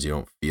sometimes you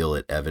don't feel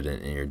it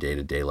evident in your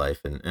day-to-day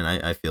life. And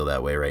I feel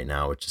that way right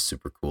now, which is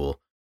super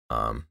cool.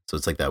 So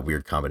it's like that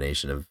weird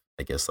combination of,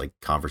 I guess, like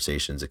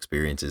conversations,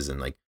 experiences, and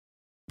like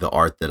the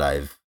art that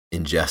I've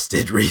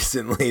ingested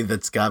recently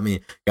that's got me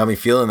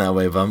feeling that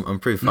way, but I'm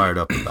pretty fired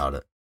up about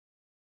it.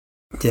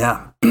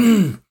 Yeah.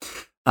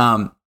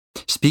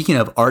 Speaking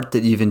of art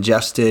that you've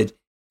ingested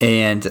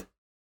and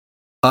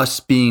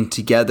us being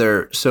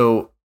together,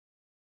 so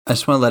I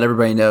just want to let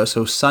everybody know.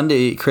 So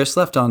Sunday, Chris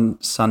left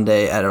on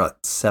Sunday at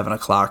about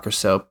 7:00 or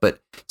so. But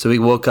so we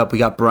woke up, we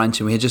got brunch,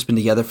 and we had just been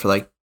together for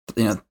like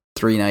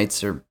 3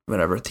 nights or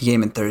whatever. He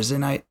came in Thursday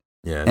night.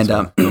 Yeah, and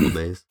a couple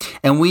days.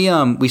 And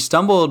we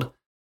stumbled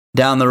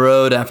down the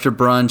road after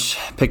brunch,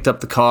 picked up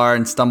the car,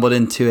 and stumbled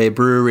into a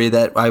brewery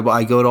that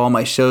I go to all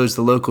my shows,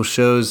 the local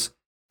shows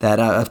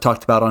that I've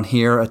talked about on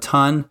here a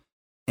ton.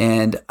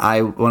 And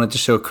I wanted to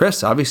show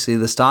Chris, obviously,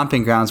 the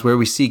stomping grounds where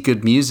we see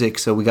good music.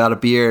 So we got a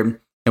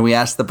beer and we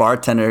asked the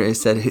bartender. He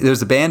said,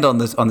 "There's a band on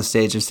the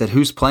stage." And said,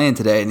 "Who's playing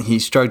today?" And he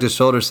shrugged his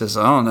shoulders, says,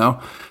 "I don't know."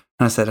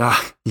 And I said,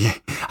 yeah.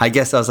 I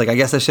guess I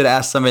should have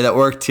asked somebody that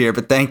worked here,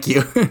 but thank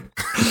you.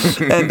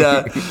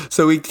 And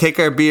so we take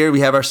our beer,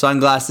 we have our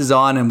sunglasses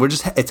on, and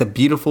it's a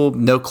beautiful,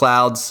 no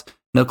cloud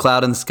in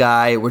the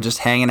sky. We're just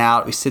hanging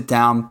out. We sit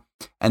down,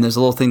 and there's a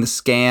little thing to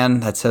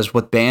scan that says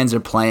what bands are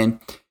playing.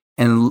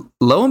 And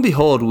lo and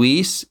behold,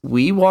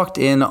 we walked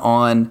in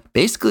on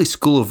basically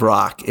School of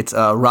Rock. It's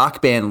a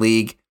rock band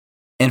league.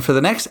 And for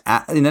the next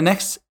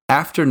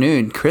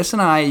afternoon, Chris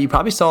and I, you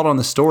probably saw it on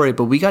the story,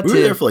 but we were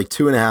there for like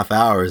 2.5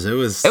 hours. It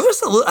was a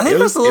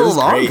little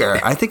longer.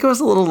 I think it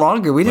was a little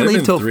longer. We didn't leave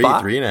until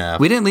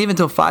 3.5. We didn't leave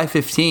until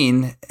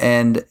 5:15,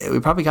 and we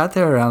probably got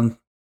there around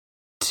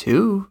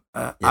 2.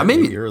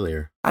 Maybe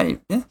earlier.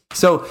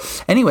 So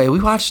anyway,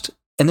 we watched,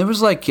 and there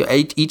was like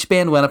each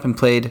band went up and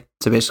played.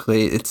 So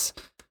basically, it's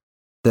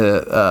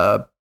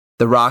the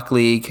rock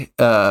league,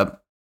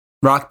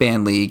 rock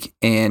band league,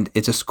 and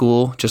it's a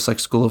school just like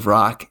School of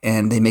Rock,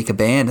 and they make a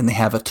band and they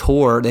have a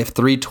tour. They have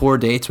 3 tour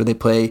dates where they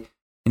play,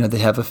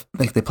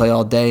 they play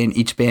all day, and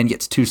each band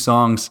gets 2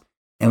 songs.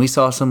 And we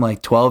saw some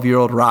like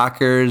 12-year-old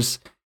rockers,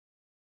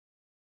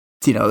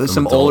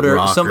 some older,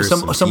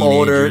 some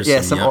older,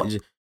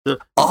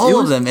 all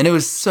of them, and it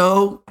was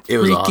so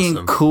freaking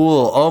awesome.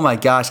 Cool. Oh my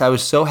gosh, I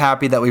was so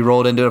happy that we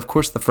rolled into it. Of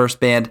course, the first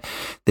band,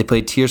 they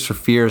played Tears for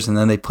Fears, and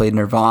then they played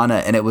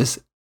Nirvana, and it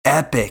was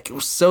epic. It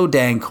was so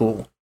dang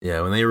cool.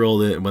 Yeah, when they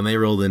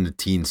rolled into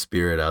Teen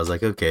Spirit, I was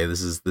like, okay,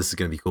 this is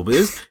gonna be cool. But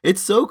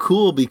it's so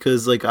cool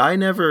because like I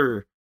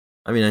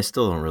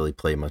still don't really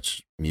play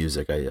much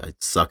music. I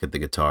suck at the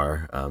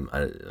guitar. I'm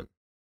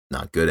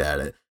not good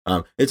at it.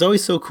 It's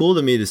always so cool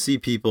to me to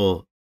see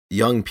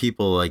young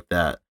people like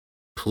that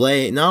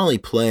not only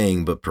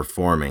playing but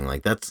performing.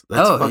 Like that's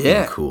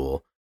fucking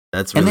cool.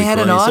 That's really and they had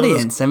cool. an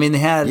audience. There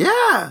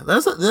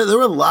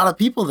were a lot of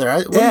people there.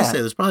 What do you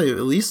say? There's probably at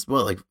least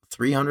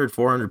 300,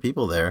 400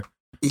 people there.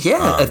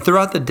 Yeah,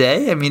 throughout the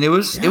day. I mean,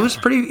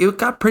 it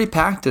got pretty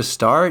packed to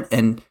start,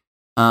 and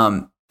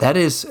that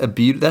is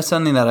that's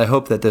something that I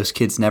hope that those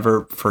kids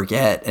never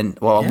forget. And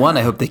one,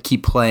 I hope they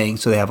keep playing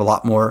so they have a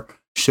lot more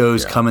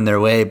shows coming their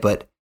way.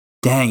 But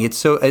dang, it's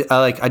so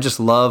I just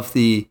love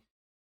the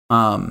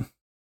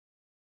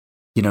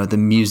the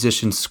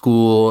musician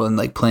school and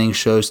like playing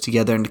shows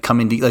together and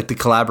coming to like the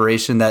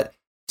collaboration, that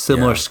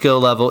similar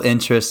skill level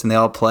interest, and they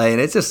all play, and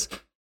it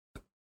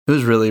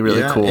was really,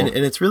 really cool. And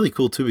it's really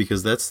cool too,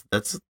 because that's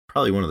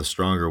probably one of the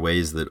stronger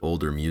ways that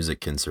older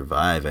music can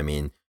survive. I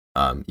mean,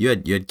 you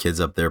had kids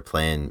up there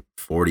playing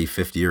 40,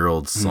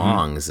 50-year-old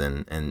songs,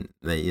 and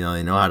they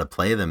know how to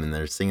play them, and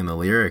they're singing the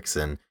lyrics.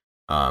 And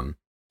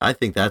I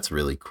think that's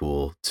really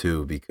cool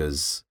too,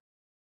 because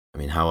I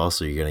mean, how else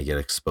are you going to get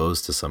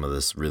exposed to some of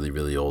this really,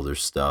 really older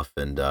stuff?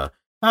 And I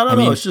don't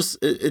know. It's just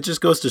it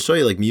just goes to show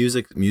you, like,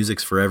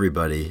 music's for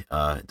everybody.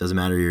 It doesn't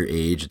matter your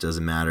age. It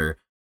doesn't matter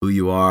who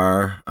you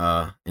are.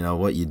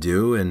 What you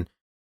do, and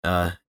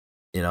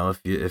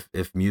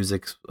if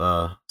music's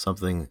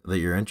something that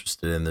you're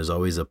interested in, there's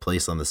always a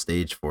place on the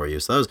stage for you.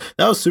 So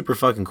that was super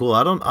fucking cool.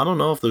 I don't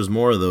know if there's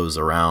more of those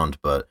around,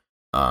 but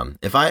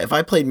if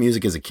I played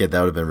music as a kid, that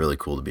would have been really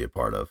cool to be a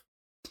part of.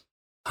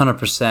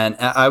 100%.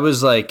 I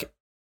was like,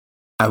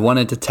 I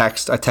wanted to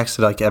text. I texted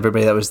like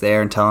everybody that was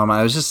there and tell them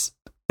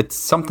it's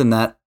something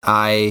that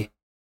I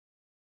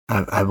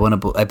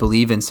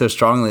believe in so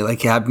strongly.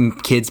 Like having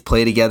kids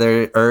play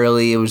together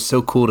early, it was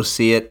so cool to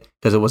see it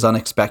because it was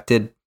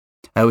unexpected.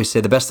 I always say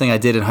the best thing I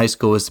did in high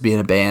school was to be in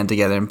a band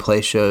together and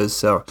play shows.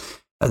 So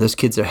those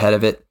kids are ahead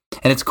of it,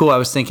 and it's cool. I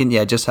was thinking,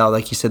 just how,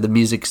 like you said, the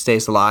music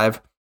stays alive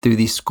through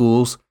these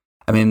schools.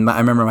 I mean, I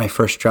remember my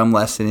first drum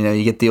lesson.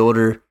 You get the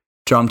older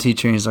drum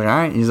teacher, and he's like, all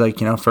right, he's like,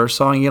 first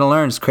song you're gonna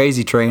learn is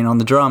Crazy Train on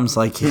the drums,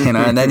 like,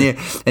 and then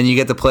you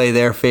get to play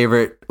their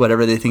favorite,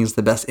 whatever they think is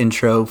the best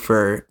intro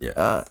for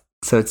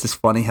so it's just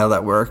funny how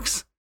that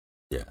works.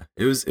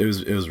 It was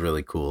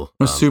really cool.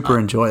 It was super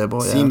enjoyable.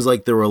 Seems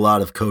like there were a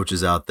lot of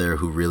coaches out there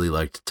who really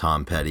liked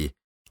Tom Petty.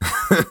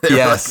 There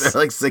were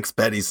like 6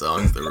 Petty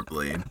songs that were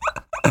played.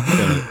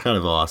 kind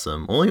of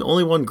awesome.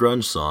 Only one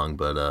grunge song,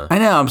 but I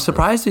know, I'm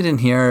surprised we didn't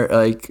hear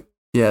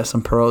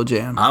some Pearl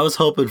Jam. I was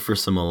hoping for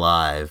some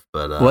Alive,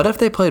 but what if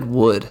they played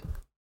Wood?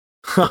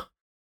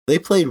 They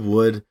played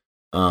Wood.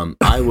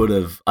 I would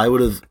have,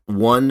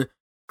 1,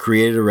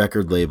 created a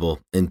record label,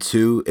 and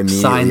 2,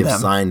 immediately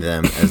signed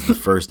them as the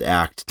first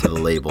act to the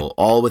label.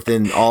 All at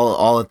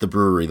the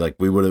brewery. Like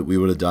we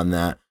would have done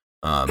that,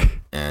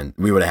 and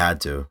we would have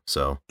had to.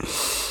 So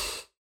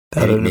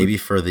maybe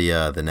for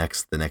the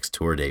next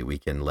tour date, we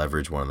can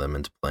leverage one of them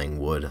into playing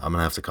Wood. I'm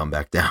gonna have to come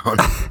back down.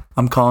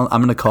 I'm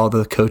gonna call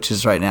the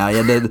coaches right now.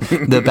 Yeah,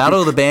 the Battle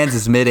of the Bands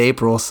is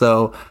mid-April,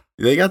 so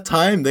they got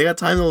time. They got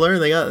time to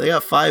learn. They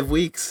got 5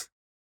 weeks,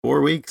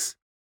 4 weeks.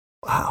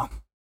 Wow,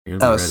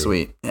 that was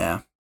sweet.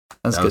 Yeah,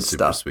 that's good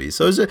stuff. Sweet.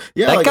 So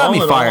that got me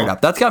fired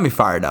up. That's got me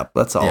fired up.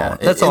 That's all. Yeah,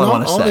 that's all I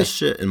want to say. All this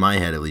shit in my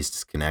head, at least,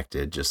 is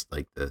connected. Just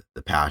like the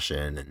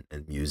passion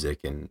and music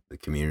and the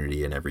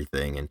community and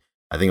everything. And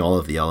I think all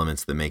of the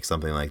elements that make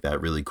something like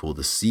that really cool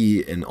to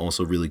see, and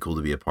also really cool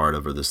to be a part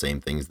of, are the same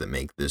things that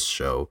make this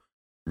show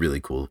really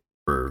cool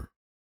for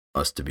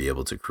us to be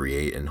able to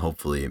create. And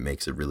hopefully it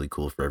makes it really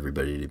cool for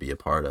everybody to be a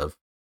part of.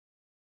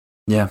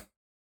 Yeah,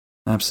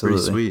 absolutely.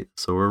 Pretty sweet.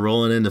 So we're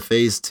rolling into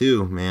phase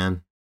 2,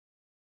 man.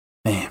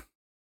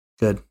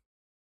 Good.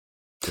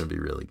 It's going to be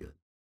really good.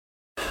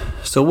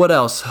 So what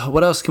else?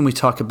 What else can we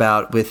talk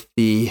about with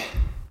the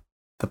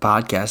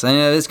podcast? I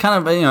mean, it's kind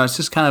of, it's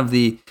just kind of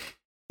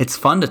it's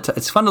fun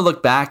to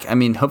look back. I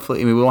mean,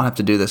 hopefully, we won't have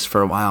to do this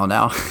for a while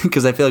now,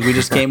 because I feel like we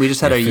just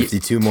had our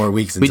 52 more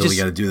weeks until we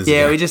got to do this. Yeah,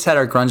 again. We just had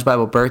our Grunge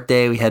Bible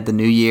birthday. We had the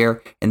New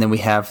Year, and then we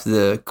have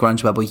the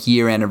Grunge Bible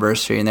year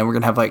anniversary, and then we're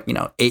gonna have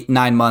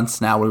 8-9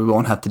 months now where we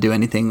won't have to do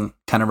anything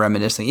kind of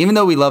reminiscing. Even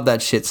though we love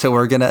that shit, so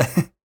we're gonna.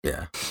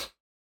 Yeah.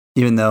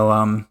 Even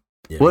though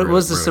what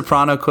was the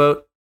Soprano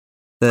quote?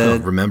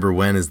 Remember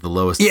when is the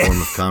lowest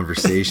form of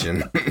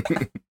conversation.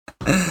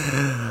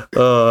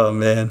 Oh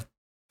man.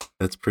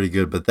 That's pretty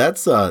good, but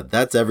that's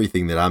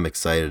everything that I'm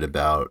excited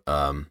about.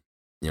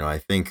 I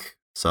think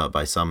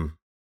by some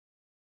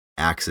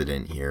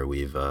accident here,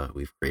 we've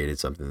created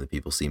something that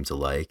people seem to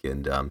like,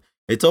 and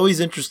it's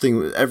always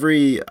interesting.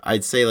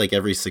 I'd say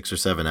every 6 or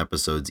 7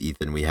 episodes,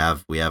 Ethan, we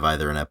have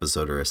either an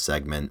episode or a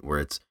segment where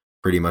it's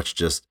pretty much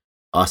just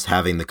us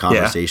having the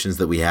conversations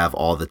that we have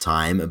all the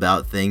time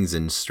about things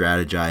and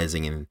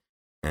strategizing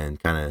and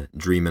kind of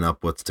dreaming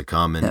up what's to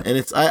come, and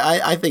it's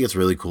I think it's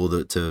really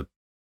cool to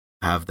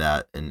have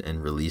that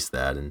and release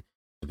that, and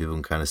so people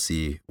can kind of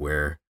see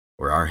where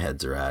our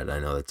heads are at. I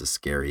know that's a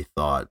scary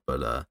thought,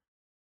 but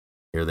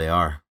here they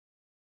are.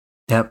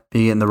 Yep,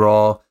 you getting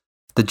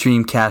the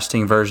dream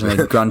casting version of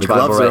Grunge The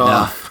Bible gloves right are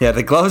now. off. Yeah,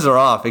 the gloves are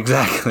off,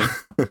 exactly.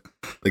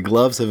 The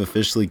gloves have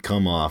officially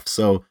come off.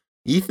 So,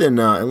 Ethan,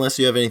 unless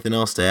you have anything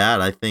else to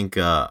add, I think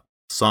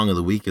Song of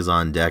the Week is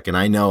on deck, and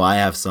I know I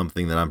have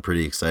something that I'm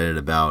pretty excited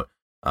about.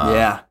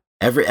 Yeah.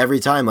 Every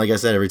time, like I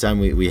said, every time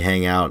we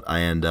hang out, I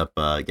end up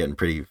getting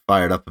pretty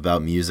fired up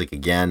about music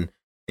again.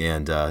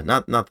 And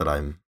not that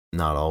I'm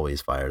not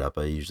always fired up.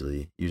 I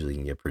usually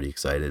can get pretty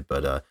excited.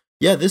 But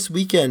yeah, this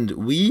weekend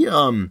we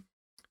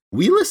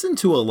listened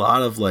to a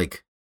lot of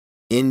like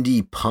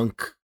indie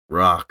punk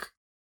rock.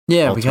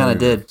 Yeah, we kind of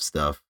did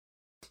stuff.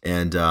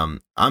 And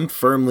I'm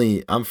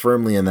firmly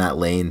in that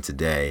lane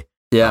today.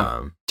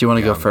 Yeah. Do you want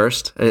to go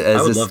first?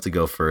 I would love to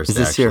go first. Is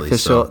this your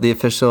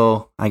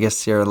official, I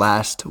guess, your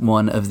last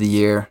one of the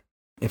year,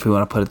 if we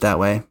want to put it that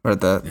way, or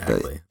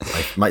exactly.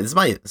 This is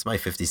my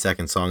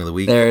 52nd song of the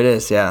week. There it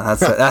is. Yeah,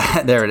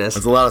 that's there it is.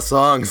 That's a lot of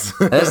songs.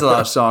 There's a lot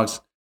of songs.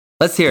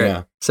 Let's hear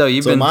it. So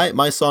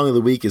my song of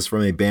the week is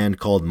from a band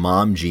called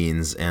Mom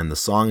Jeans, and the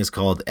song is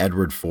called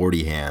Edward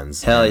 40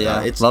 Hands. Hell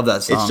yeah, love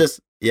that song.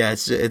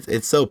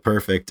 It's so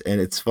perfect,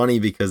 and it's funny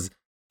because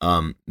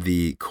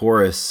the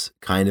chorus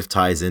kind of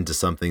ties into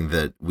something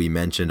that we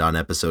mentioned on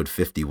episode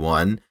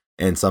 51,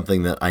 and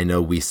something that I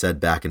know we said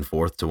back and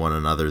forth to one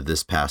another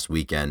this past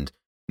weekend,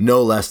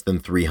 no less than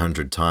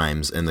 300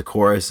 times. And the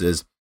chorus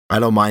is, I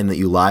don't mind that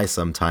you lie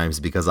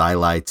sometimes because I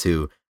lie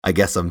too. I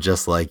guess I'm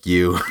just like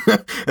you.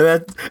 And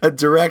that's a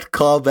direct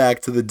callback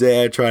to the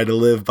day I tried to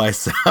live by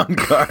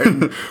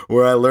Soundgarden,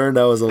 where I learned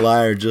I was a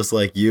liar just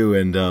like you.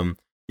 And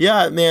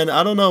yeah, man,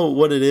 I don't know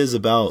what it is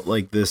about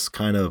like this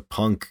kind of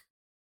punk,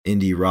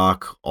 indie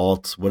rock,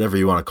 alt, whatever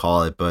you want to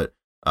call it, but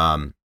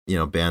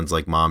bands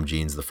like Mom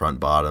Jeans, The Front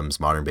Bottoms,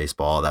 Modern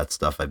Baseball, all that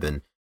stuff, I've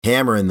been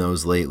hammering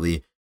those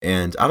lately,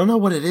 and I don't know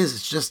what it is.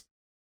 It's just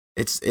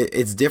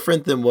it's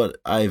different than what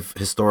I've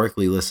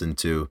historically listened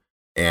to,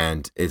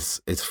 and it's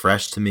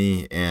fresh to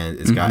me, and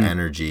it's got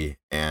energy,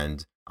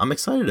 and I'm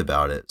excited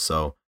about it.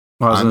 So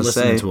I'm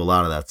listening to a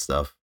lot of that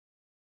stuff.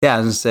 Yeah, I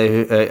was gonna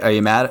say, are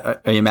you mad?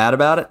 Are you mad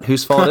about it?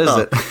 Whose fault is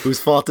it? Whose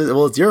fault is it?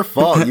 Well, it's your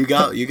fault. You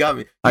got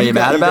me. Are you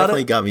mad about it? You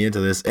definitely got me into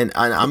this, and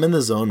I'm in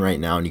the zone right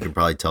now, and you can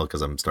probably tell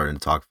because I'm starting to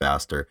talk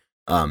faster.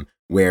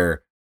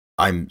 Where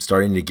I'm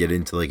starting to get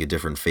into like a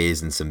different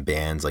phase in some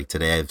bands. Like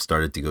today, I've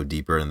started to go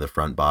deeper in the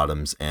Front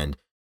Bottoms, and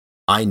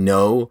I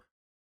know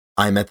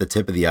I'm at the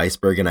tip of the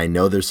iceberg, and I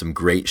know there's some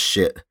great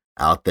shit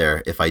out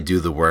there if I do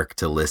the work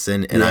to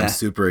listen, and I'm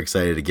super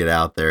excited to get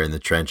out there in the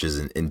trenches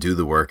and do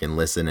the work and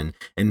listen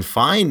and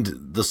find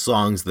the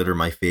songs that are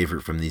my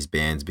favorite from these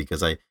bands,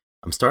 because I'm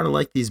starting to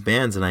like these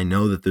bands, and I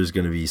know that there's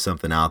going to be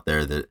something out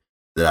there that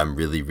I'm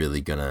really, really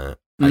going to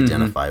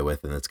identify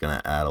with, and that's going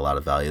to add a lot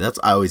of value.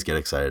 I always get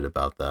excited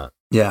about that.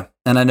 Yeah,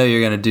 and I know you're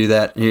going to do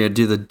that. You're going to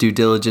do the due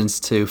diligence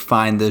to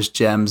find those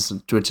gems,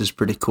 which is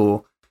pretty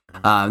cool.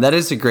 That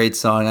is a great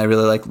song. I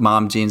really like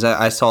Mom Jeans.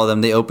 I saw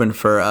them. They opened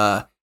for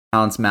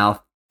Alan's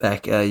Mouth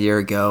back a year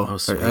ago.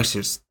 Oh, or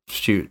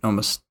actually,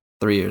 almost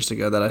 3 years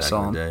ago that I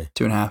saw them.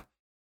 2.5.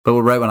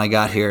 But right when I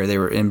got here, they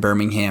were in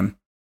Birmingham.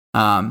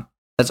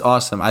 That's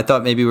awesome. I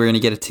thought maybe we were going to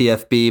get a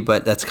TFB,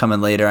 but that's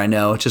coming later. I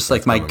know. Just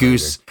like my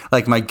Goose,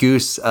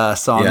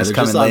 song is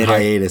coming later.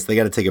 Hiatus. They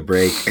got to take a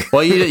break.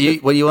 Well,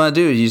 what you want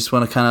to do? You just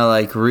want to kind of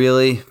like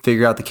really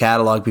figure out the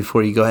catalog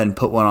before you go ahead and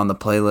put one on the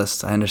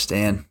playlist. I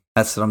understand.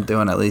 That's what I'm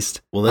doing, at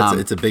least. Well,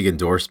 it's a big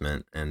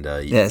endorsement, and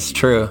it's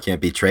true. You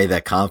can't betray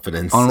that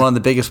confidence on one of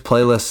the biggest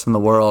playlists in the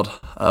world.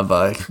 Of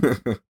I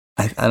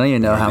don't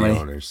even know how many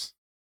owners.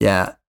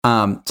 Yeah.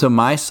 So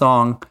my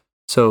song.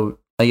 So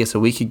I guess a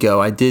week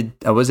ago,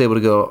 I was able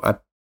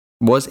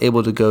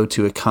to go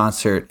to a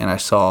concert, and I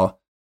saw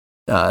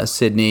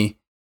Sydney,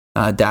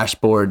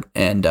 Dashboard,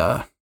 and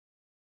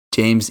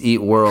James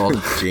Eat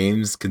World.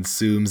 James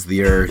Consumes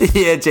the Earth.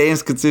 Yeah,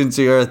 James Consumes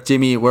the Earth.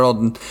 Jimmy Eat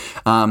World,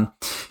 and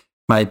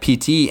my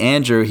PT,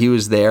 Andrew, he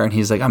was there, and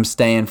he's like,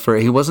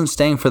 he wasn't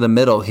staying for the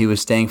middle. He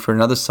was staying for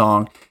another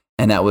song,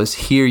 and that was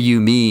Hear You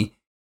Me.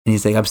 And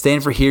he's like, I'm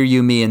staying for Hear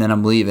You Me, and then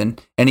I'm leaving.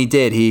 And he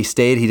did. He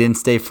stayed. He didn't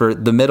stay for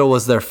the middle.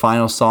 Was their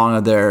final song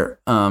of their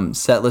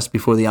set list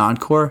before the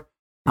encore.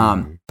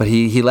 But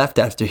he left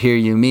after Hear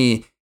You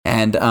Me.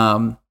 And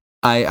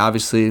I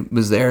obviously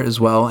was there as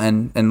well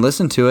and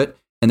listened to it,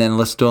 and then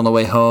listened to it on the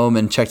way home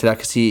and checked it out,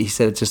 because he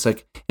said it's just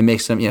like, it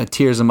makes him,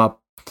 tears him up.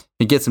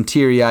 It gets him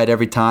teary-eyed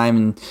every time.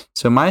 And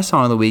so my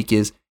song of the week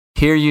is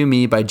Hear You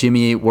Me by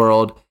Jimmy Eat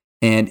World,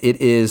 and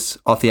it is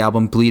off the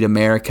album Bleed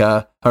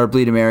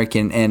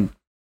American. And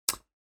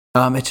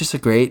it's just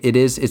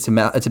it's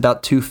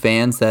about two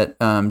fans that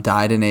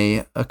died in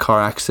a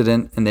car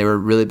accident, and they were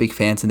really big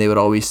fans, and they would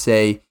always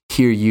say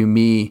Hear You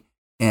Me,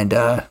 and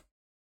that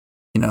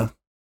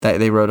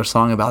they wrote a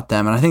song about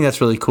them, and I think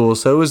that's really cool.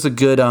 So it was a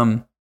good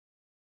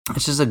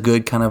it's just a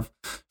good kind of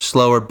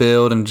slower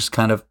build, and just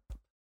kind of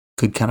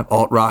good kind of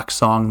alt rock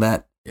song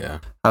that I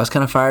was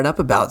kind of fired up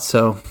about.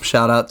 So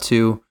shout out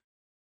to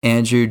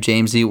Andrew,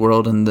 James Eat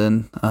World, and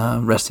then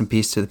rest in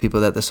peace to the people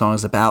that the song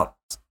is about.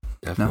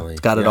 Definitely.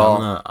 It's got it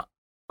all.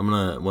 I'm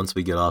gonna once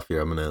we get off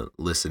here, I'm gonna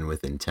listen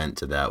with intent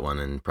to that one,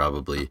 and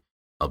probably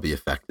I'll be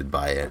affected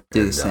by it.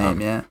 Do the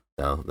same, yeah.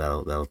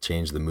 That'll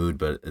change the mood,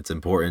 but it's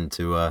important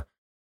to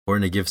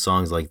give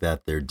songs like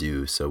that their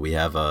due. So we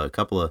have a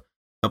couple of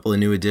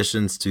new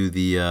additions to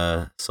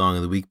the Song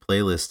of the Week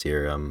playlist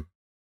here. I'm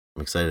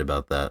excited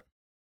about that.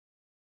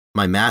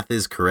 My math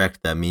is correct.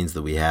 That means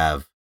that we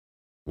have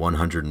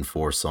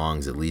 104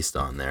 songs at least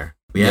on there.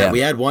 We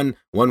had one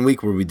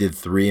week where we did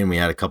 3 and we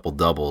had a couple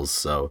doubles,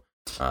 so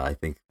I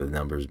think the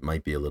numbers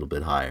might be a little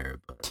bit higher.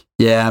 But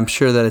yeah, I'm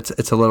sure that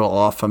it's a little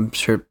off. I'm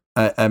sure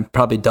I'm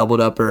probably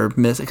doubled up or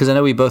missed because I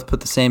know we both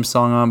put the same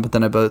song on, but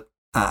then I don't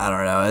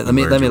know. Let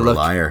me look.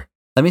 Liar.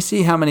 Let me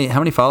see how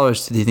many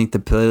followers do you think the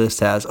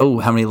playlist has? Oh,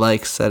 how many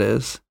likes that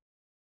is?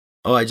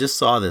 Oh, I just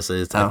saw this.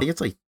 I think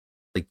it's like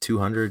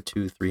 200,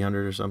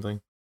 300 or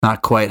something.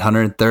 Not quite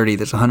 130.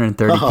 There's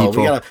 130 people.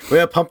 We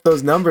gotta pump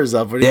those numbers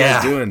up. What are you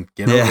guys doing?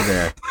 Get over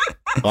there.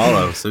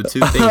 Follow. So 2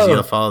 things. You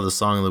gotta follow the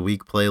Song of the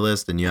Week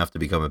playlist, and you have to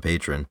become a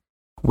patron.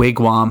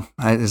 Wigwam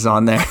is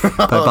on there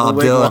by Bob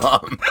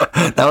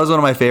Dylan. That was one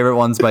of my favorite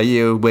ones by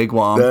you,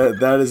 Wigwam.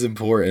 That is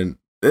important.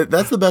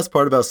 That's the best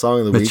part about Song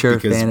of the Week. Mature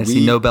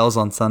fantasy, no bells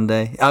on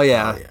Sunday. Oh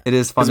yeah. It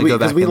is fun to go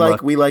back and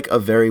look. We like a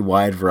very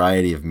wide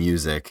variety of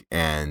music,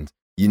 and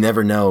you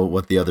never know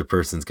what the other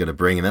person's gonna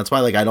bring, and that's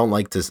why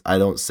I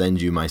don't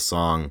send you my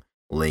song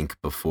link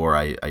before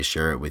I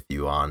share it with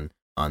you on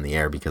the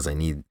air, because I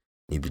need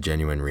the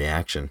genuine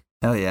reaction.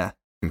 Hell yeah.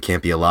 And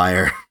can't be a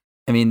liar.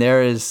 I mean,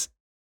 there is,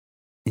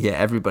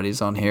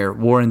 everybody's on here.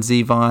 Warren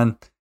Zevon,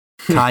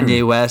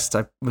 Kanye West.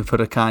 We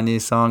put a Kanye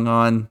song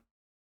on.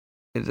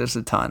 There's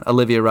a ton.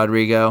 Olivia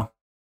Rodrigo.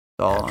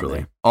 All on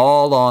there.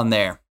 All on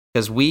there.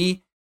 Because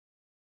we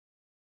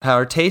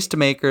are taste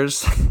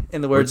makers,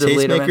 in the words of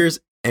Lederman.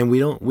 And we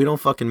don't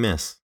fucking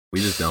miss. We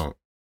just don't.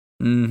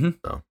 Mm-hmm.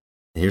 So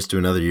here's to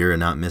another year of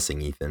not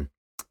missing, Ethan.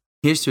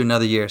 Here's to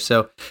another year.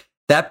 So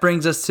that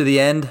brings us to the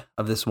end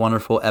of this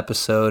wonderful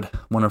episode,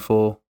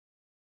 wonderful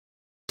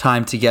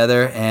time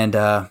together. And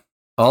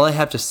all I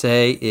have to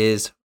say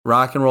is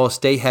rock and roll,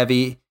 stay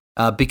heavy,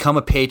 become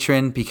a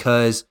patron,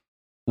 because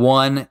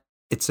 1,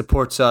 it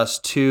supports us.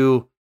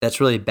 2,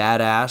 that's really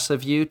badass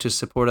of you to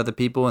support other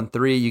people. And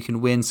 3, you can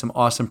win some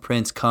awesome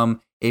prints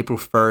come April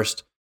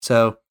 1st.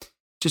 So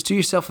just do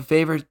yourself a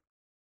favor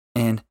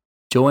and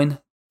join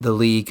the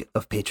League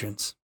of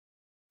Patrons.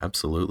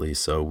 Absolutely.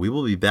 So we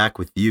will be back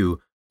with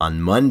you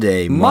on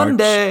Monday, March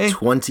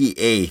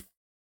 28th.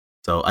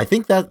 So I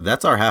think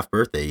that's our half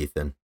birthday,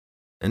 Ethan,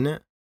 isn't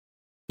it?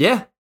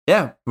 Yeah.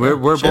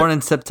 We're born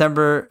in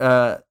September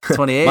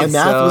 28th. My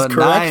math was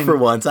correct for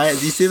once. Do you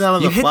see that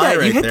on the fly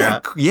right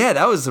there?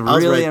 That was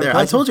really impressive.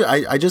 I told you.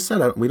 I just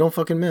said we don't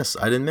fucking miss.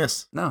 I didn't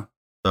miss. No.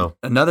 So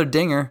Another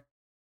dinger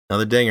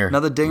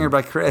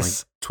by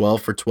Chris.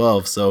 12 for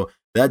 12. So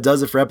that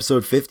does it for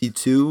episode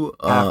 52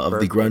 of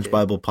the Grunge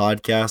Bible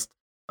podcast.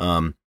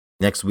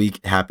 Next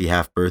week, happy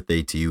half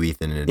birthday to you,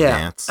 Ethan, in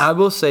advance. I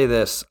will say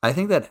this. I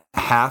think that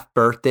half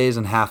birthdays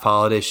and half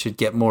holidays should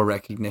get more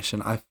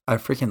recognition. I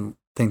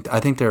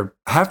think their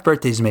half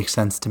birthdays make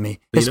sense to me.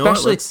 But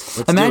especially, let's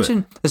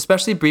imagine,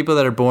 especially people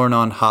that are born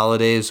on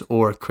holidays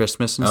or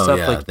Christmas and stuff.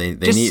 Yeah. Like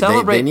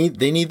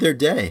they need their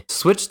day.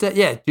 Switch that.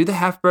 Yeah, do the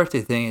half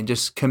birthday thing and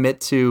just commit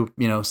to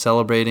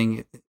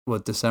celebrating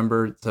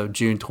December, so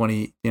June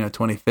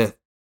 25th.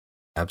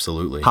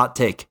 Absolutely. Hot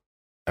take.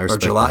 Or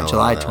July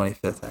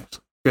 25th.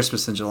 Actually,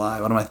 Christmas in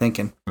July. What am I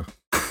thinking?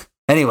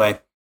 Anyway.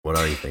 What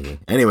are you thinking?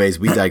 Anyways,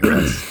 we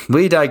digress.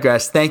 We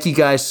digress. Thank you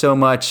guys so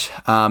much.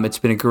 It's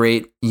been a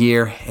great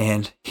year,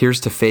 and here's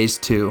to phase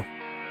 2.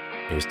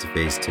 Here's to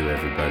phase 2,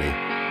 everybody.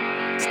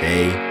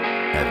 Stay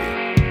heavy.